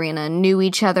Katarina knew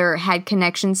each other, had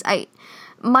connections.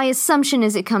 My assumption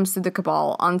is it comes through the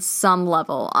Cabal on some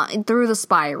level, through the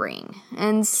spy ring.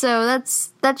 And so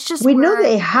that's just we know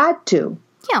they had to.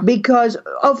 Yeah. Because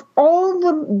of all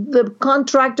the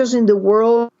contractors in the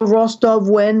world, Rostov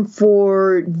went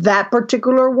for that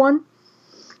particular one.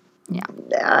 Yeah.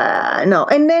 No.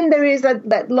 And then there is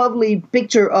that lovely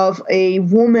picture of a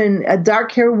woman, a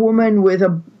dark-haired woman with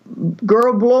a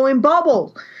girl blowing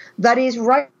bubbles. That is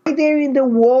right there in the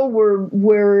wall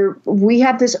where we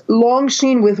have this long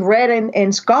scene with Red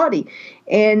and Scotty.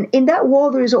 And in that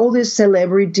wall, there's all these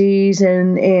celebrities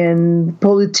and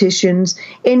politicians.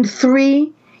 In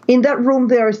that room,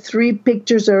 there are 3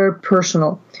 pictures that are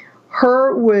personal.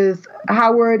 Her with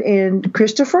Howard and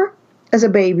Christopher as a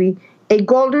baby, a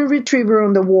golden retriever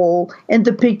on the wall, and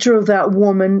the picture of that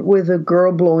woman with a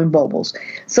girl blowing bubbles.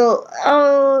 So,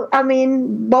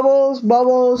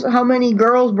 bubbles. How many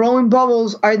girls blowing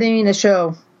bubbles are there in a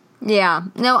show? Yeah.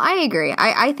 No, I agree.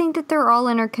 I think that they're all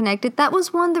interconnected. That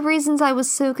was one of the reasons I was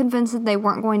so convinced that they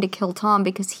weren't going to kill Tom,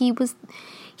 because he was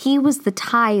the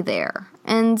tie there.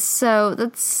 And so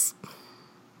that's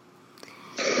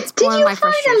Did you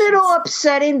find a little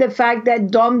upsetting the fact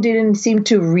that Dom didn't seem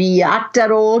to react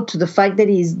at all to the fact that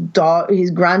his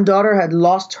granddaughter had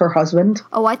lost her husband?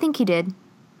 Oh, I think he did.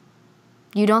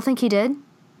 You don't think he did?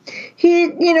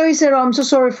 He said, "Oh, I'm so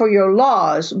sorry for your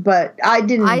loss," but I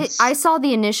didn't. I saw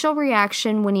the initial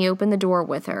reaction when he opened the door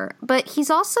with her, but he's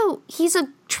a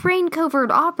trained covert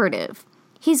operative.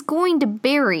 He's going to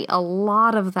bury a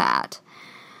lot of that.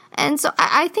 And so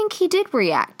I think he did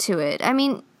react to it. I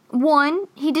mean, one,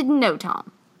 he didn't know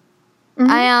Tom.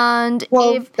 Mm-hmm. And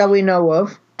that we know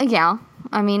of. Yeah.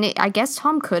 I mean, I guess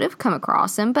Tom could have come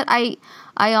across him, but I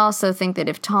also think that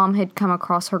if Tom had come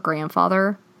across her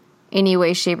grandfather any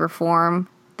way, shape, or form,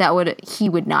 he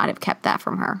would not have kept that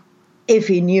from her. If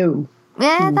he knew.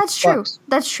 Yeah, that's true.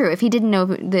 That's true. If he didn't know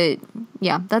that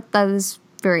is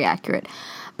very accurate.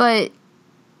 But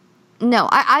no,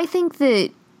 I think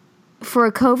that for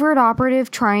a covert operative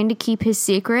trying to keep his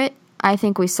secret, I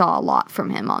think we saw a lot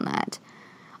from him on that.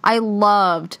 I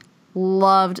loved,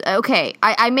 okay,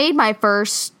 I made my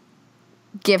first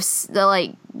gift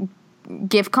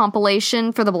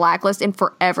compilation for the Blacklist in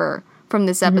forever from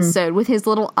this episode with his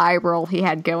little eye roll he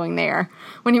had going there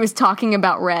when he was talking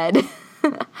about Red.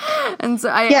 And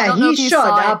so I don't know if you shot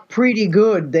saw up pretty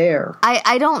good there.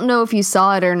 I don't know if you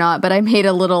saw it or not, but I made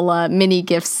a little mini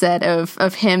gift set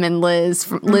of him and Liz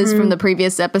from the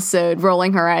previous episode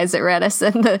rolling her eyes at Red. I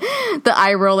said the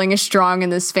eye rolling is strong in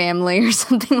this family or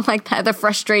something like that. The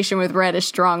frustration with Red is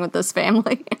strong with this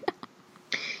family.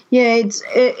 Yeah,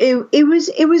 it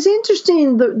was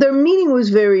interesting. The meeting was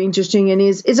very interesting, and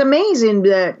it's amazing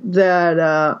that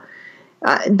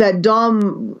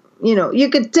Dom, you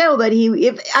could tell that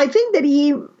I think that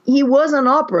he was an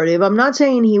operative. I'm not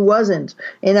saying he wasn't,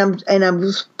 and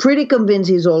I'm pretty convinced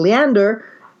he's Oleander,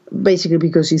 basically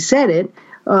because he said it.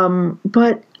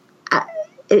 But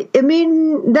I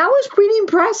mean, that was pretty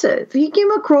impressive. He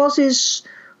came across his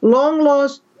long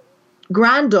lost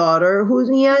granddaughter who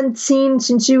he hadn't seen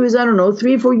since she was,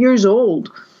 3, 4 years old.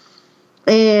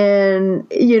 And,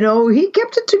 he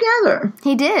kept it together.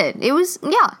 He did.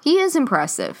 He is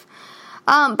impressive.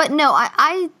 But no,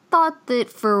 I thought that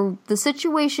for the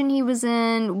situation he was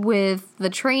in, with the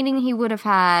training he would have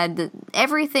had,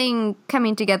 everything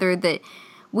coming together, that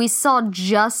we saw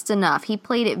just enough. He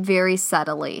played it very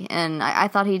subtly, and I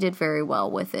thought he did very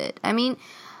well with it. I mean,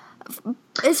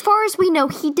 as far as we know,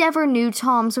 he never knew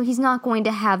Tom, so he's not going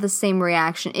to have the same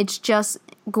reaction. It's just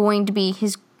going to be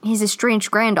his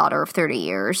estranged granddaughter of 30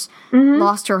 years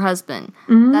lost her husband.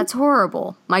 That's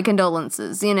horrible. My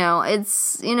condolences.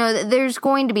 There's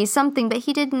going to be something, but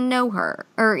he didn't know her,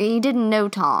 or he didn't know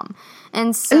Tom.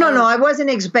 And so No, I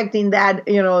wasn't expecting that,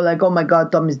 like, oh my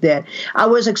God, Tom is dead. I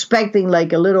was expecting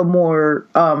like a little more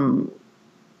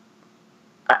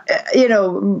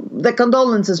the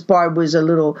condolences part was a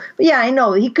little, yeah, I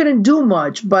know he couldn't do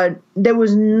much, but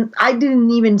I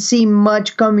didn't even see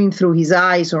much coming through his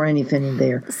eyes or anything in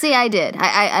there. See, I did.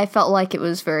 I felt like it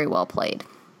was very well played.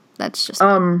 That's just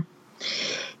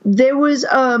there was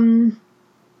a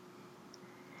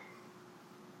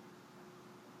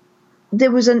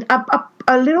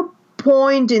little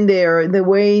point in there, the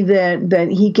way that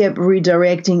he kept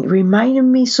redirecting, reminded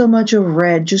me so much of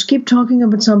Red. Just keep talking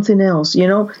about something else, you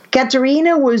know.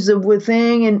 Katerina was the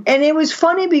thing, and it was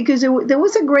funny because there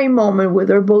was a great moment where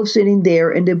they're both sitting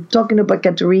there and they're talking about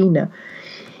Katerina.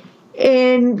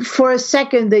 And for a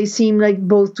second, they seemed like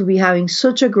both to be having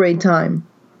such a great time.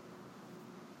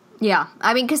 Yeah,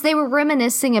 I mean, because they were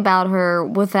reminiscing about her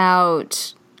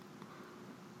without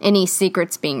any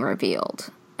secrets being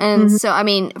revealed. And so, I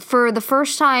mean, for the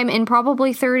first time in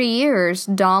probably 30 years,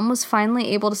 Dom was finally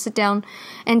able to sit down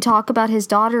and talk about his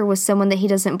daughter with someone that he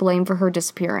doesn't blame for her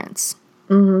disappearance.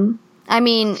 Mm-hmm. I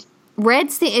mean,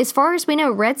 as far as we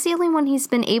know, Red's the only one he's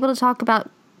been able to talk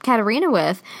about Katerina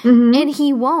with, and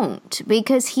he won't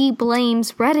because he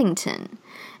blames Reddington.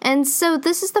 And so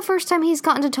this is the first time he's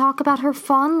gotten to talk about her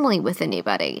fondly with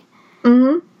anybody.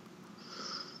 Mm-hmm.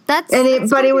 But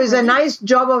it was a nice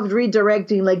job of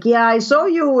redirecting. Like, yeah, I saw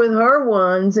you with her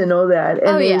once and all that.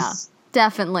 And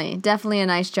definitely a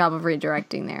nice job of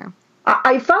redirecting there.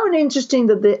 I found interesting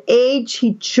that the age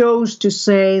he chose to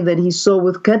say that he saw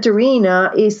with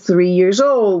Katerina is 3 years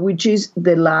old, which is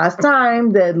the last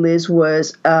time that Liz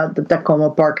was at the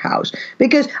Tacoma Park house.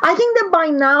 Because I think that by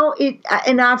now,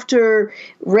 and after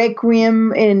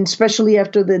Requiem, and especially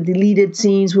after the deleted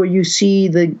scenes where you see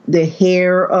the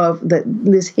hair of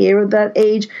Liz hair at that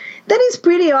age, that is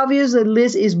pretty obvious that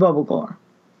Liz is bubblegum.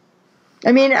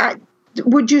 I mean,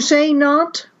 would you say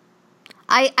not?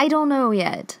 I don't know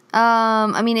yet.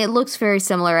 I mean, it looks very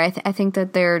similar. I think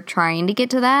that they're trying to get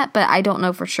to that, but I don't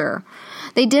know for sure.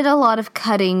 They did a lot of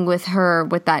cutting with her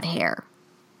with that hair.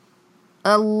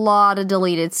 A lot of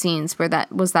deleted scenes where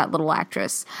that little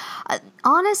actress.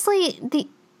 Honestly,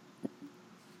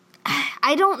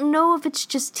 I don't know if it's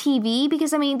just TV,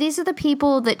 because, I mean, these are the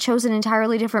people that chose an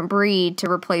entirely different breed to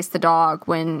replace the dog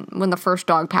when the first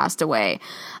dog passed away.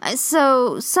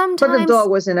 So sometimes... But the dog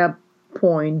wasn't a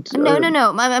point. No.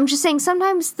 I'm just saying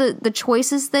sometimes the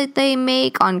choices that they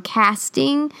make on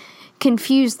casting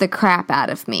confuse the crap out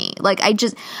of me. Like,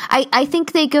 I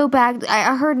think they go back.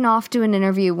 I heard Knopf do an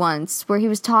interview once where he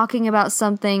was talking about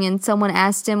something and someone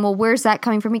asked him, well, where's that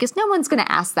coming from? He goes, no one's going to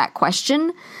ask that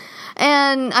question.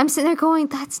 And I'm sitting there going,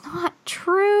 that's not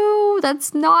true.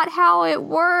 That's not how it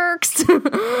works.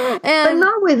 But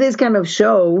not with this kind of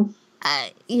show.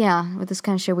 Yeah, with this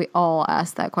kind of show, we all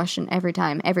ask that question every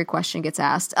time. Every question gets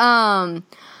asked.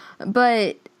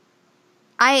 But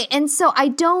I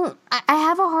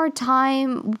have a hard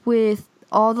time with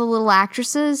all the little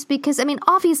actresses because, I mean,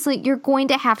 obviously you're going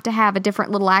to have a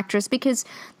different little actress because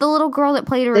the little girl that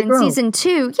played her in season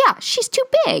 2, yeah, she's too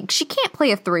big. She can't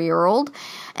play a 3-year-old.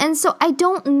 And so I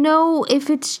don't know if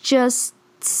it's just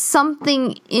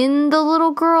something in the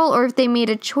little girl or if they made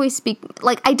a choice.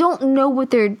 I don't know what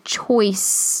their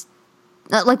choice,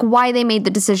 like why they made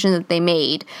the decision that they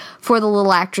made for the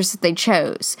little actress that they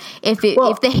chose. If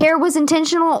the hair was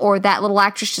intentional or that little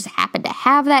actress just happened to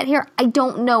have that hair, I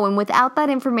don't know. And without that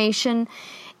information,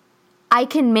 I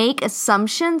can make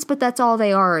assumptions, but that's all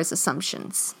they are, is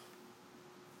assumptions.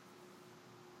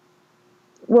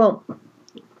 Well,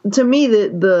 to me,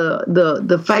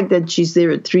 the fact that she's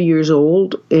there at 3 years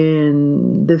old,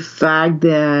 and the fact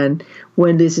that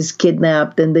when Liz is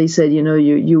kidnapped and they said,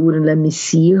 you wouldn't let me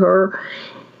see her,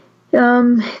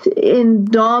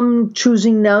 and Dom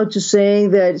choosing now to say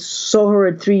that saw her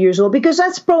at 3 years old, because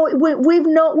that's probably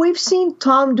we've seen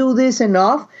Tom do this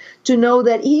enough to know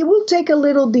that he will take a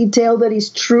little detail that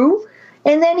is true,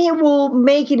 and then he will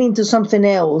make it into something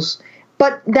else.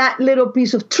 But that little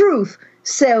piece of truth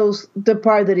sells the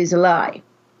part that is a lie.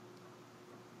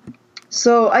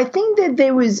 So I think that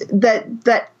there was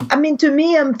that I mean, to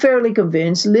me, I'm fairly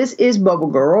convinced Liz is Bubble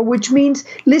Girl, which means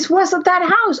Liz was at that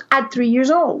house at 3 years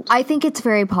old. I think it's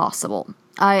very possible.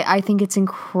 I think it's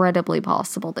incredibly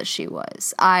possible that she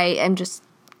was. I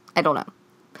don't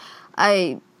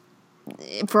know.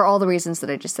 For all the reasons that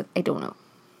I just said, I don't know.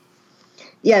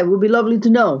 Yeah, it would be lovely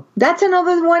to know. That's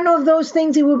another one of those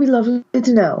things it would be lovely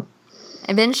to know.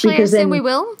 Eventually, I assume we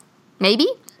will. Maybe.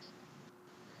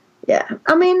 Yeah,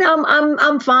 I mean,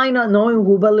 I'm fine not knowing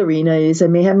who Ballerina is. I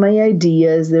may have my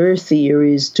ideas. There are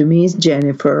theories. To me, it's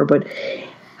Jennifer. But,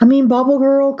 I mean, Bubble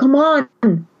Girl, come on.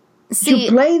 You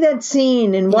play that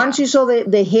scene, and once you saw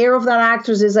the hair of that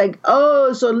actress, it's like,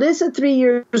 oh, so Liz at 3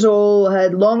 years old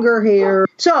had longer hair.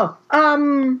 So,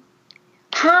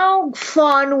 how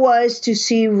fun was to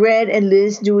see Red and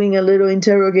Liz doing a little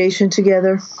interrogation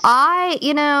together?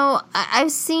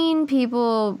 I've seen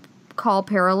people call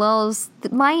parallels.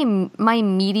 My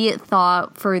immediate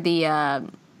thought for the I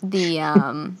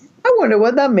wonder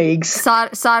what that makes.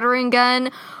 Soldering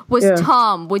gun was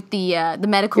Tom with the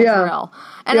medical drill,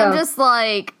 and I'm just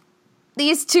like,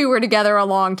 these two were together a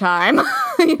long time.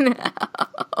 You know?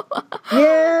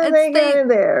 Yeah, they got in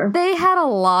there. They had a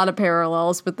lot of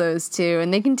parallels with those two,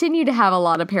 and they continue to have a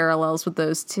lot of parallels with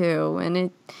those two, and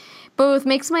it both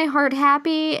makes my heart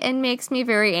happy and makes me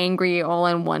very angry all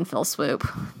in one fell swoop.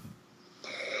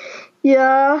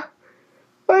 Yeah.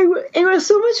 It was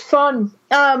so much fun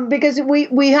because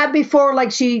we had before,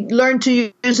 like, she learned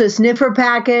to use a sniffer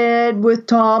packet with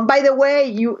Tom. By the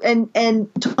way, and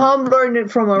Tom learned it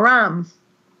from Aram.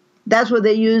 That's what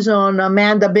they use on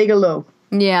Amanda Bigelow.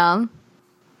 Yeah.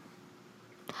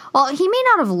 Well, he may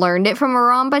not have learned it from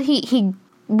Aram, but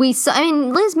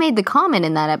Liz made the comment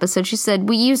in that episode. She said,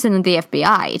 we use it in the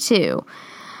FBI, too.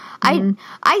 Mm-hmm.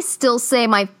 I still say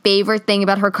my favorite thing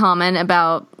about her comment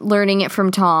about learning it from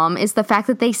Tom is the fact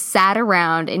that they sat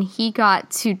around and he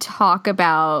got to talk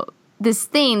about this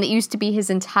thing that used to be his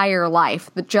entire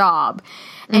life, the job,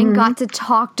 and got to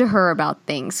talk to her about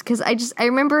things. Because I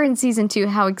remember in season 2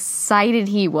 how excited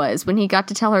he was when he got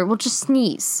to tell her, well, just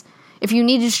sneeze. If you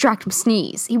need to distract him,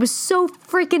 sneeze. He was so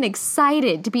freaking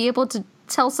excited to be able to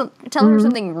tell her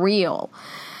something real.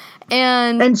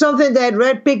 And something that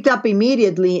Red picked up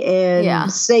immediately and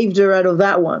saved her out of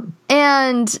that one.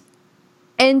 And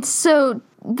so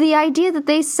the idea that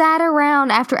they sat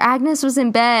around after Agnes was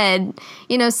in bed,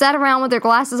 sat around with their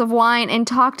glasses of wine and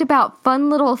talked about fun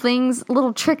little things,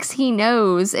 little tricks he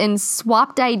knows, and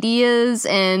swapped ideas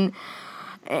and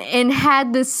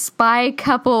had this spy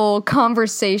couple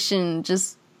conversation.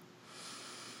 Just,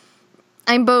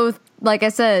 I'm both, like I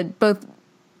said, both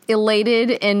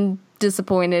elated and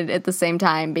disappointed at the same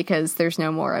time because there's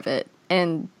no more of it,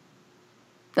 and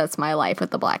that's my life with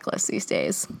the Blacklist these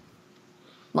days.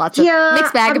 Lots of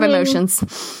mixed bag of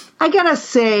emotions. I gotta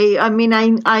say, I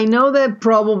know that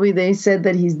probably they said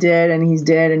that he's dead and he's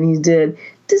dead and he's dead.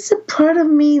 There's a part of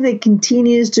me that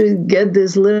continues to get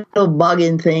this little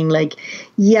bugging thing, like,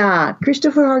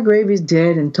 Christopher Hargrave is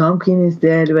dead and Tom King is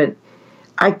dead, but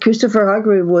Christopher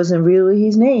Hargrave wasn't really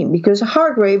his name, because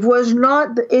Hargrave is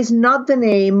not the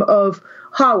name of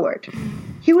Howard.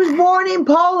 He was born in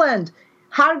Poland.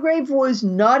 Hargrave was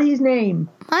not his name.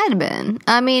 Might have been.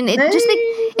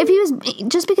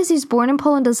 Just because he's born in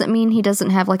Poland doesn't mean he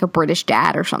doesn't have like a British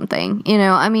dad or something.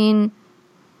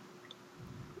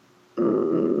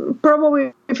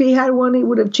 Probably if he had one, he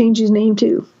would have changed his name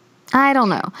too. I don't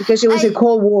know. Because it was a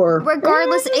Cold War.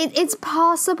 Regardless, it's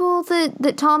possible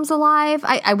that Tom's alive.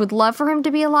 I would love for him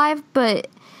to be alive, but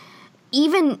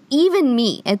even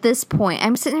me at this point,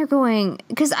 I'm sitting here going,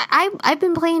 because I've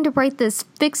been planning to write this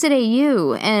Fix It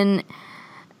AU, and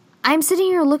I'm sitting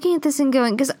here looking at this and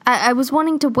going, because I was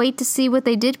wanting to wait to see what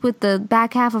they did with the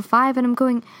back half of 5, and I'm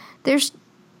going, this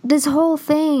whole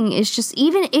thing is just,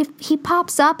 even if he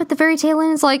pops up at the very tail end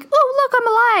and is like, oh, look, I'm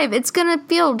alive, it's going to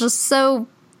feel just so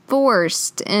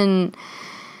forced, and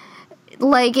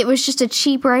like it was just a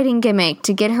cheap writing gimmick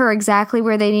to get her exactly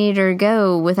where they needed her to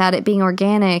go without it being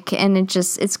organic, and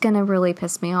it's gonna really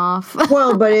piss me off.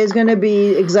 Well, but it's gonna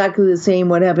be exactly the same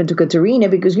what happened to Katerina,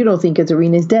 because you don't think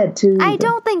Katerina's dead too. I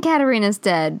don't think Katerina's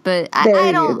dead, but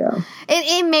I don't.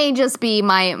 It may just be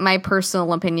my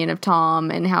personal opinion of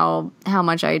Tom and how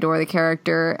much I adore the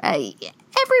character.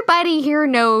 Everybody here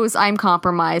knows I'm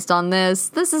compromised on this.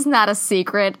 This is not a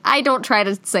secret. I don't try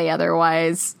to say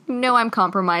otherwise. No, I'm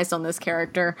compromised on this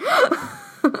character.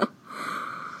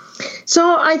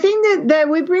 So I think that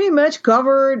we pretty much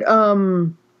covered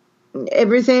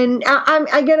everything.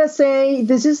 I gotta say,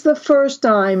 this is the first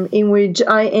time in which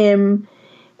I am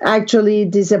actually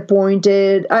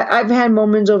disappointed. I've had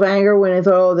moments of anger when I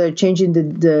thought, oh, they're changing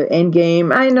the end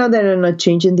game. I know that they're not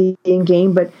changing the end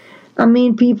game, but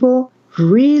people...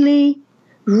 Really,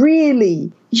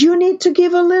 you need to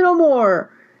give a little more.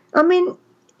 Dom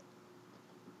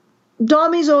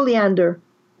is Oleander.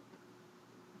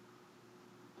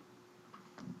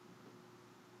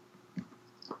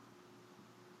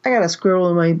 I got a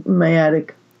squirrel in my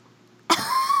attic.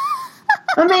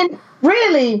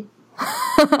 Really?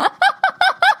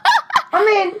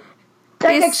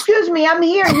 Excuse me, I'm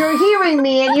here. You're hearing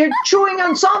me, and you're chewing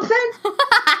on something?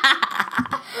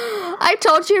 I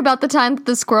told you about the time that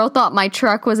the squirrel thought my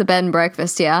truck was a bed and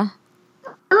breakfast, yeah?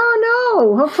 Oh,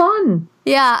 no. How fun.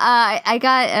 Yeah, I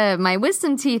got my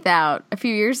wisdom teeth out a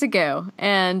few years ago,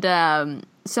 and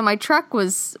so my truck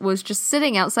was just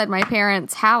sitting outside my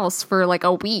parents' house for like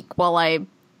a week while I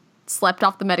slept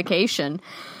off the medication.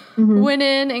 Mm-hmm. Went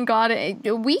in and got it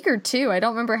a week or two. I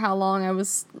don't remember how long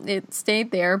it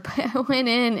stayed there, but I went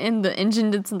in and the engine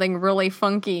did something really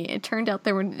funky. It turned out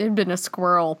there had been a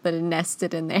squirrel that had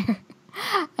nested in there.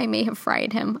 I may have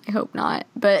fried him. I hope not,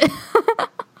 but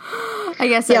I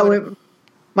guess. Yeah,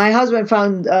 my husband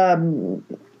found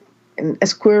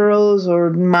squirrels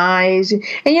or mice. And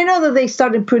you know that they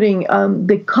started putting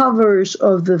the covers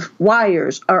of the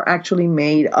wires are actually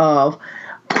made of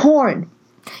corn.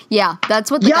 Yeah, that's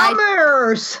what the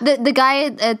Yummers! The guy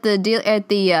at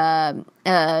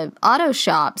the auto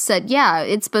shop said, yeah,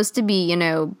 it's supposed to be,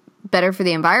 better for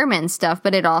the environment and stuff,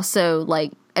 but it also,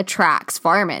 like, attracts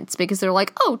varmints because they're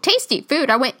like, oh, tasty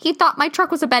food. He thought my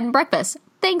truck was a bed and breakfast.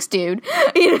 Thanks, dude.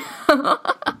 It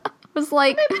was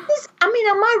like... I'm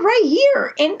right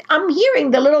here, and I'm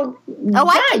hearing the little guy.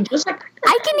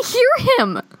 I can hear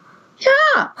him.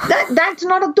 Yeah, that's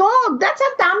not a dog. That's a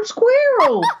damn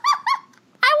squirrel.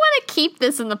 I want to keep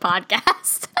this in the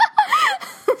podcast.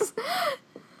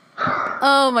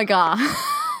 Oh my god.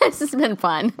 This has been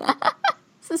fun.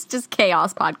 This is just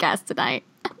chaos podcast tonight.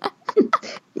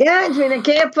 Yeah, it's been a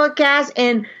chaos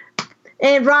podcast,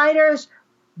 and writers,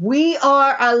 we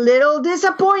are a little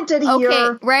disappointed here.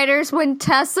 Okay, writers, when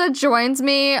Tessa joins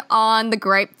me on the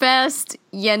Grape Fest,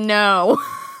 You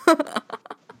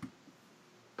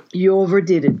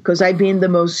overdid it, because I've been the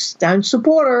most staunch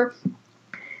supporter.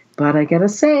 But I gotta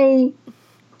say,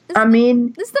 Dom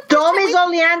is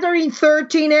only entering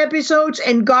 13 episodes,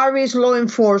 and Garvey is law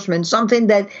enforcement, something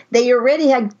that they already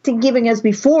had giving us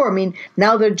before.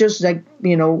 Now they're just like,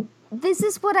 This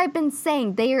is what I've been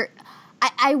saying.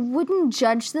 I wouldn't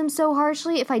judge them so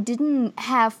harshly if I didn't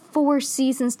have 4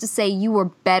 seasons to say you were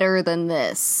better than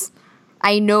this.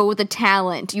 I know the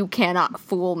talent. You cannot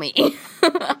fool me.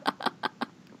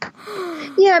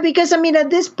 Yeah, because at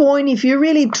this point, if you're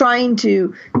really trying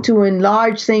to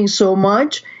enlarge things so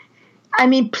much,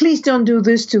 please don't do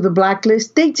this to the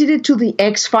Blacklist. They did it to the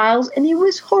X-Files, and it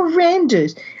was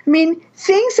horrendous.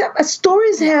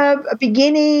 Stories have a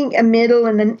beginning, a middle,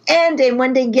 and an end, and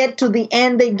when they get to the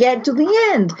end, they get to the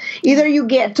end. Either you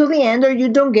get to the end or you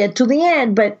don't get to the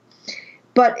end, but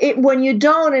when you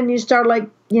don't and you start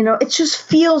it just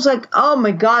feels like, oh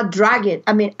my God, drag it.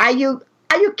 Are you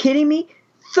kidding me?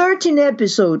 13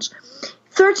 episodes.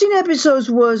 13 episodes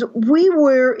we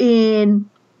were in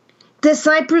the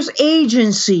Cypress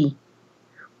Agency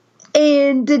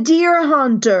and the Deer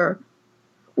Hunter.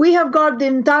 We have got the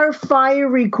entire Fire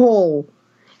Recall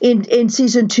in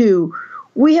season 2.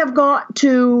 We have got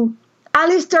to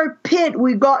Alistair Pitt.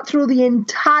 We got through the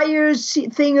entire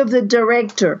thing of the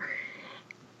director.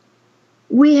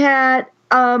 We had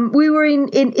we were in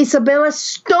Isabella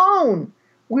Stone.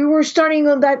 We were starting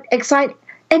on that exciting.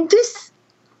 And this,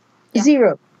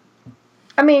 zero.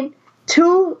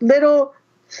 2 little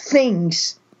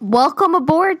things. Welcome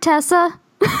aboard, Tessa.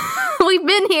 We've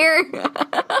been here.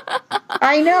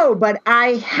 I know, but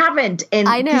I haven't. And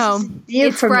I know.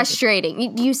 It's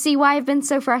frustrating. You see why I've been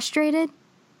so frustrated?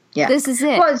 Yeah. This is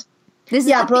it. Plus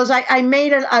I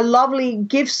made a lovely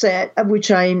gift set, which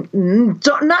I'm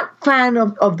not fan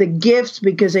of the gifts,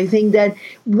 because I think that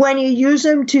when you use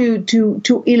them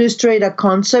to illustrate a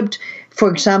concept, for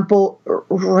example,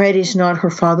 Red is not her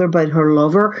father but her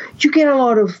lover, you get a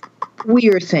lot of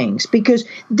weird things because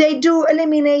they do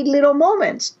eliminate little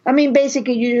moments.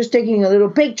 Basically, you're just taking a little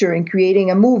picture and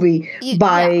creating a movie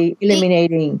by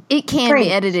eliminating. It can be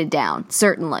edited down,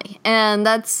 certainly, and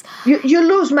that's you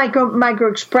lose micro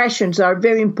expressions that are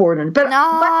very important. But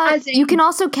you can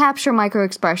also capture micro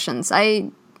expressions.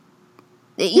 You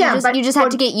just have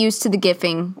to get used to the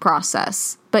GIFing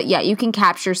process. But yeah, you can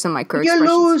capture some micro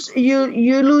expressions.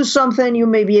 You lose something, you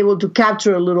may be able to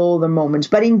capture a little of the moments,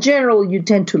 but in general, you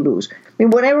tend to lose.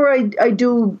 Whenever I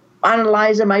do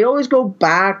analyze them, I always go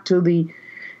back to the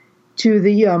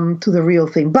real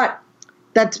thing. But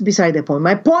that's beside the point.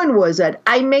 My point was that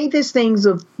I made these things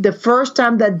of the first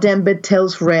time that Dembe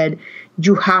tells Red,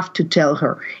 you have to tell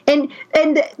her, and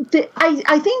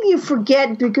I think you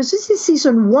forget because this is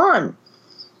season 1.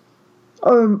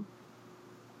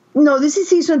 No, this is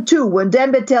season 2 when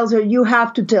Dembe tells her you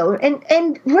have to tell her,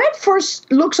 and Red first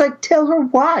looks like, tell her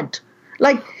what?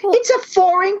 It's a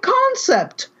foreign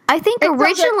concept. I think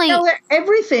originally tell her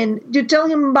everything. You tell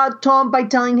him about Tom by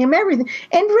telling him everything,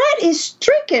 and Red is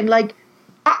stricken. I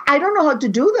don't know how to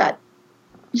do that.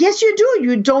 Yes, you do.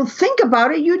 You don't think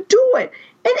about it. You do it,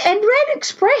 and Red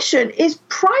expression is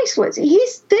priceless.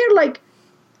 He's there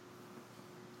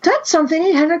that's something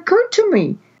that had occurred to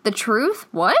me. The truth?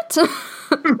 What?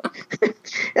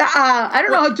 I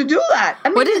don't know how to do that.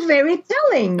 It's very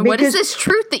telling. What is this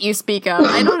truth that you speak of?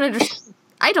 I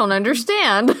don't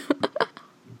understand.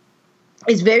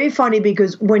 It's very funny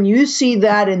because when you see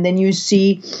that and then you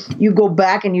go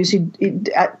back and you see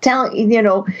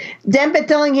Dembe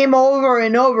telling him over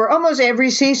and over, almost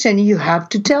every season, you have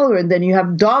to tell her. And then you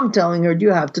have Dom telling her, you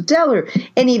have to tell her.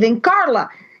 And even Carla,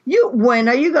 when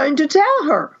are you going to tell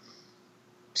her?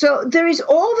 So there is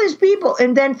all these people,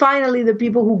 and then finally the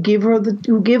people who give her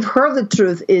the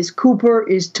truth is Cooper,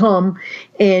 is Tom,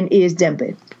 and is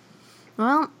Dembe.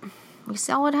 Well, we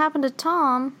saw what happened to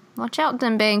Tom. Watch out,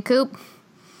 Dembe and Coop.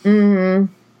 Mm-hmm.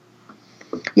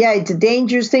 Yeah, it's a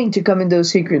dangerous thing to come in those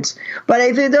secrets. But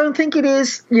if you don't think it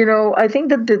is, I think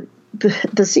that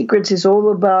the secrets is all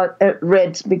about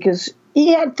Red, because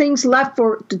he had things left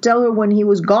to tell her when he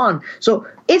was gone. So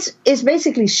it's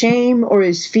basically shame or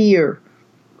his fear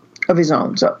of his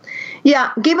own. So,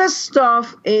 yeah, give us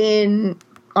stuff, and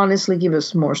honestly, give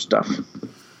us more stuff.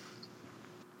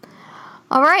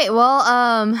 All right,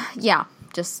 well, yeah,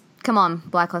 just come on,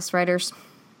 Blacklist writers.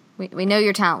 We know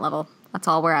your talent level. That's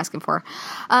all we're asking for.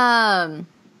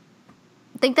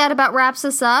 Think that about wraps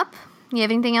us up. You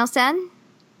have anything else to add?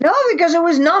 No, because there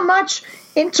was not much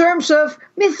in terms of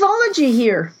mythology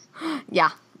here. Yeah,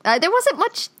 there wasn't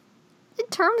much in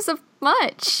terms of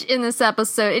much in this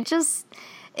episode.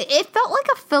 It felt like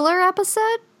a filler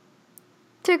episode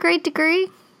to a great degree.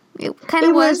 It kind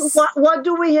of was. What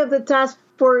do we have the task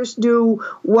force do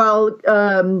while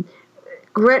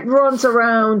Gret runs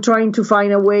around trying to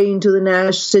find a way into the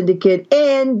Nash syndicate,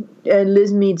 and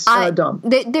Liz meets Dom?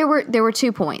 There were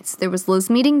 2 points. There was Liz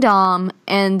meeting Dom,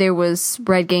 and there was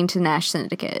Red getting to the Nash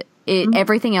syndicate.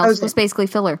 Everything else was basically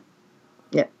filler.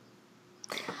 Yeah.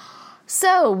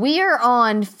 So, we are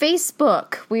on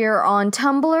Facebook, we are on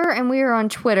Tumblr, and we are on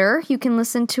Twitter. You can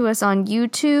listen to us on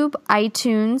YouTube,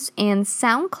 iTunes, and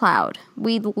SoundCloud.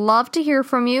 We'd love to hear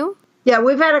from you. Yeah,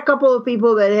 we've had a couple of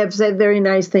people that have said very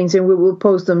nice things, and we will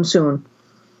post them soon.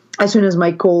 As soon as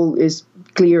my cold is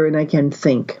clear and I can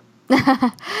think.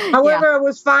 However, It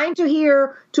was fine to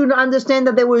understand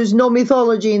that there was no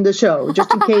mythology in the show,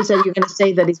 just in case that you're going to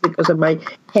say that it's because of my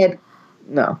head.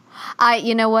 No.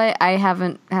 You know what? I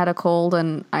haven't had a cold,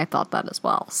 and I thought that as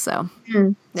well. So,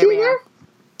 there we are.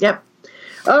 Yep.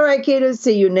 All right, kiddos.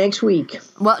 See you next week.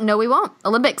 Well, no, we won't.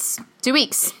 Olympics. 2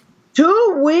 weeks.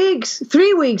 2 weeks.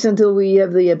 3 weeks until we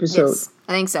have the episode. Yes,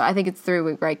 I think so. I think it's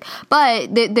 3-week break.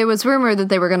 But there was rumor that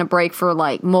they were going to break for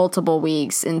like multiple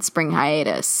weeks in spring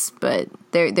hiatus. But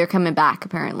they're coming back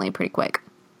apparently pretty quick.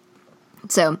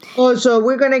 So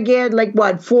we're gonna get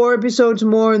 4 episodes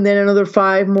more, and then another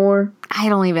 5 more. I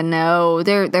don't even know.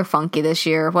 They're funky this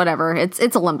year. Whatever.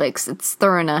 It's Olympics.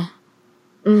 They're in a.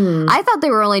 I thought they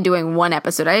were only doing 1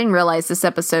 episode. I didn't realize this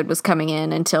episode was coming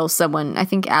in until someone, I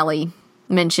think Allie,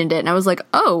 mentioned it, and I was like,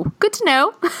 oh, good to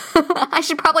know. I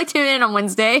should probably tune in on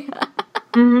Wednesday.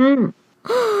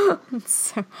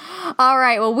 So, all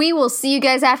right. Well, we will see you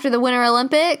guys after the Winter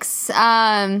Olympics.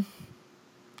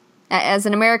 As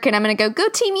an American, I'm going to go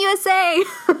Team USA.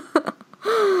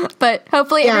 But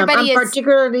hopefully everybody is... I'm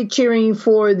particularly cheering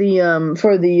for the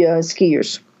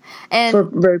skiers, and for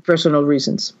very personal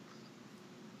reasons.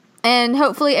 And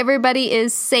hopefully everybody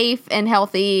is safe and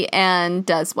healthy and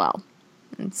does well.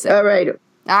 And so, all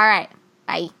right.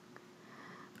 Bye.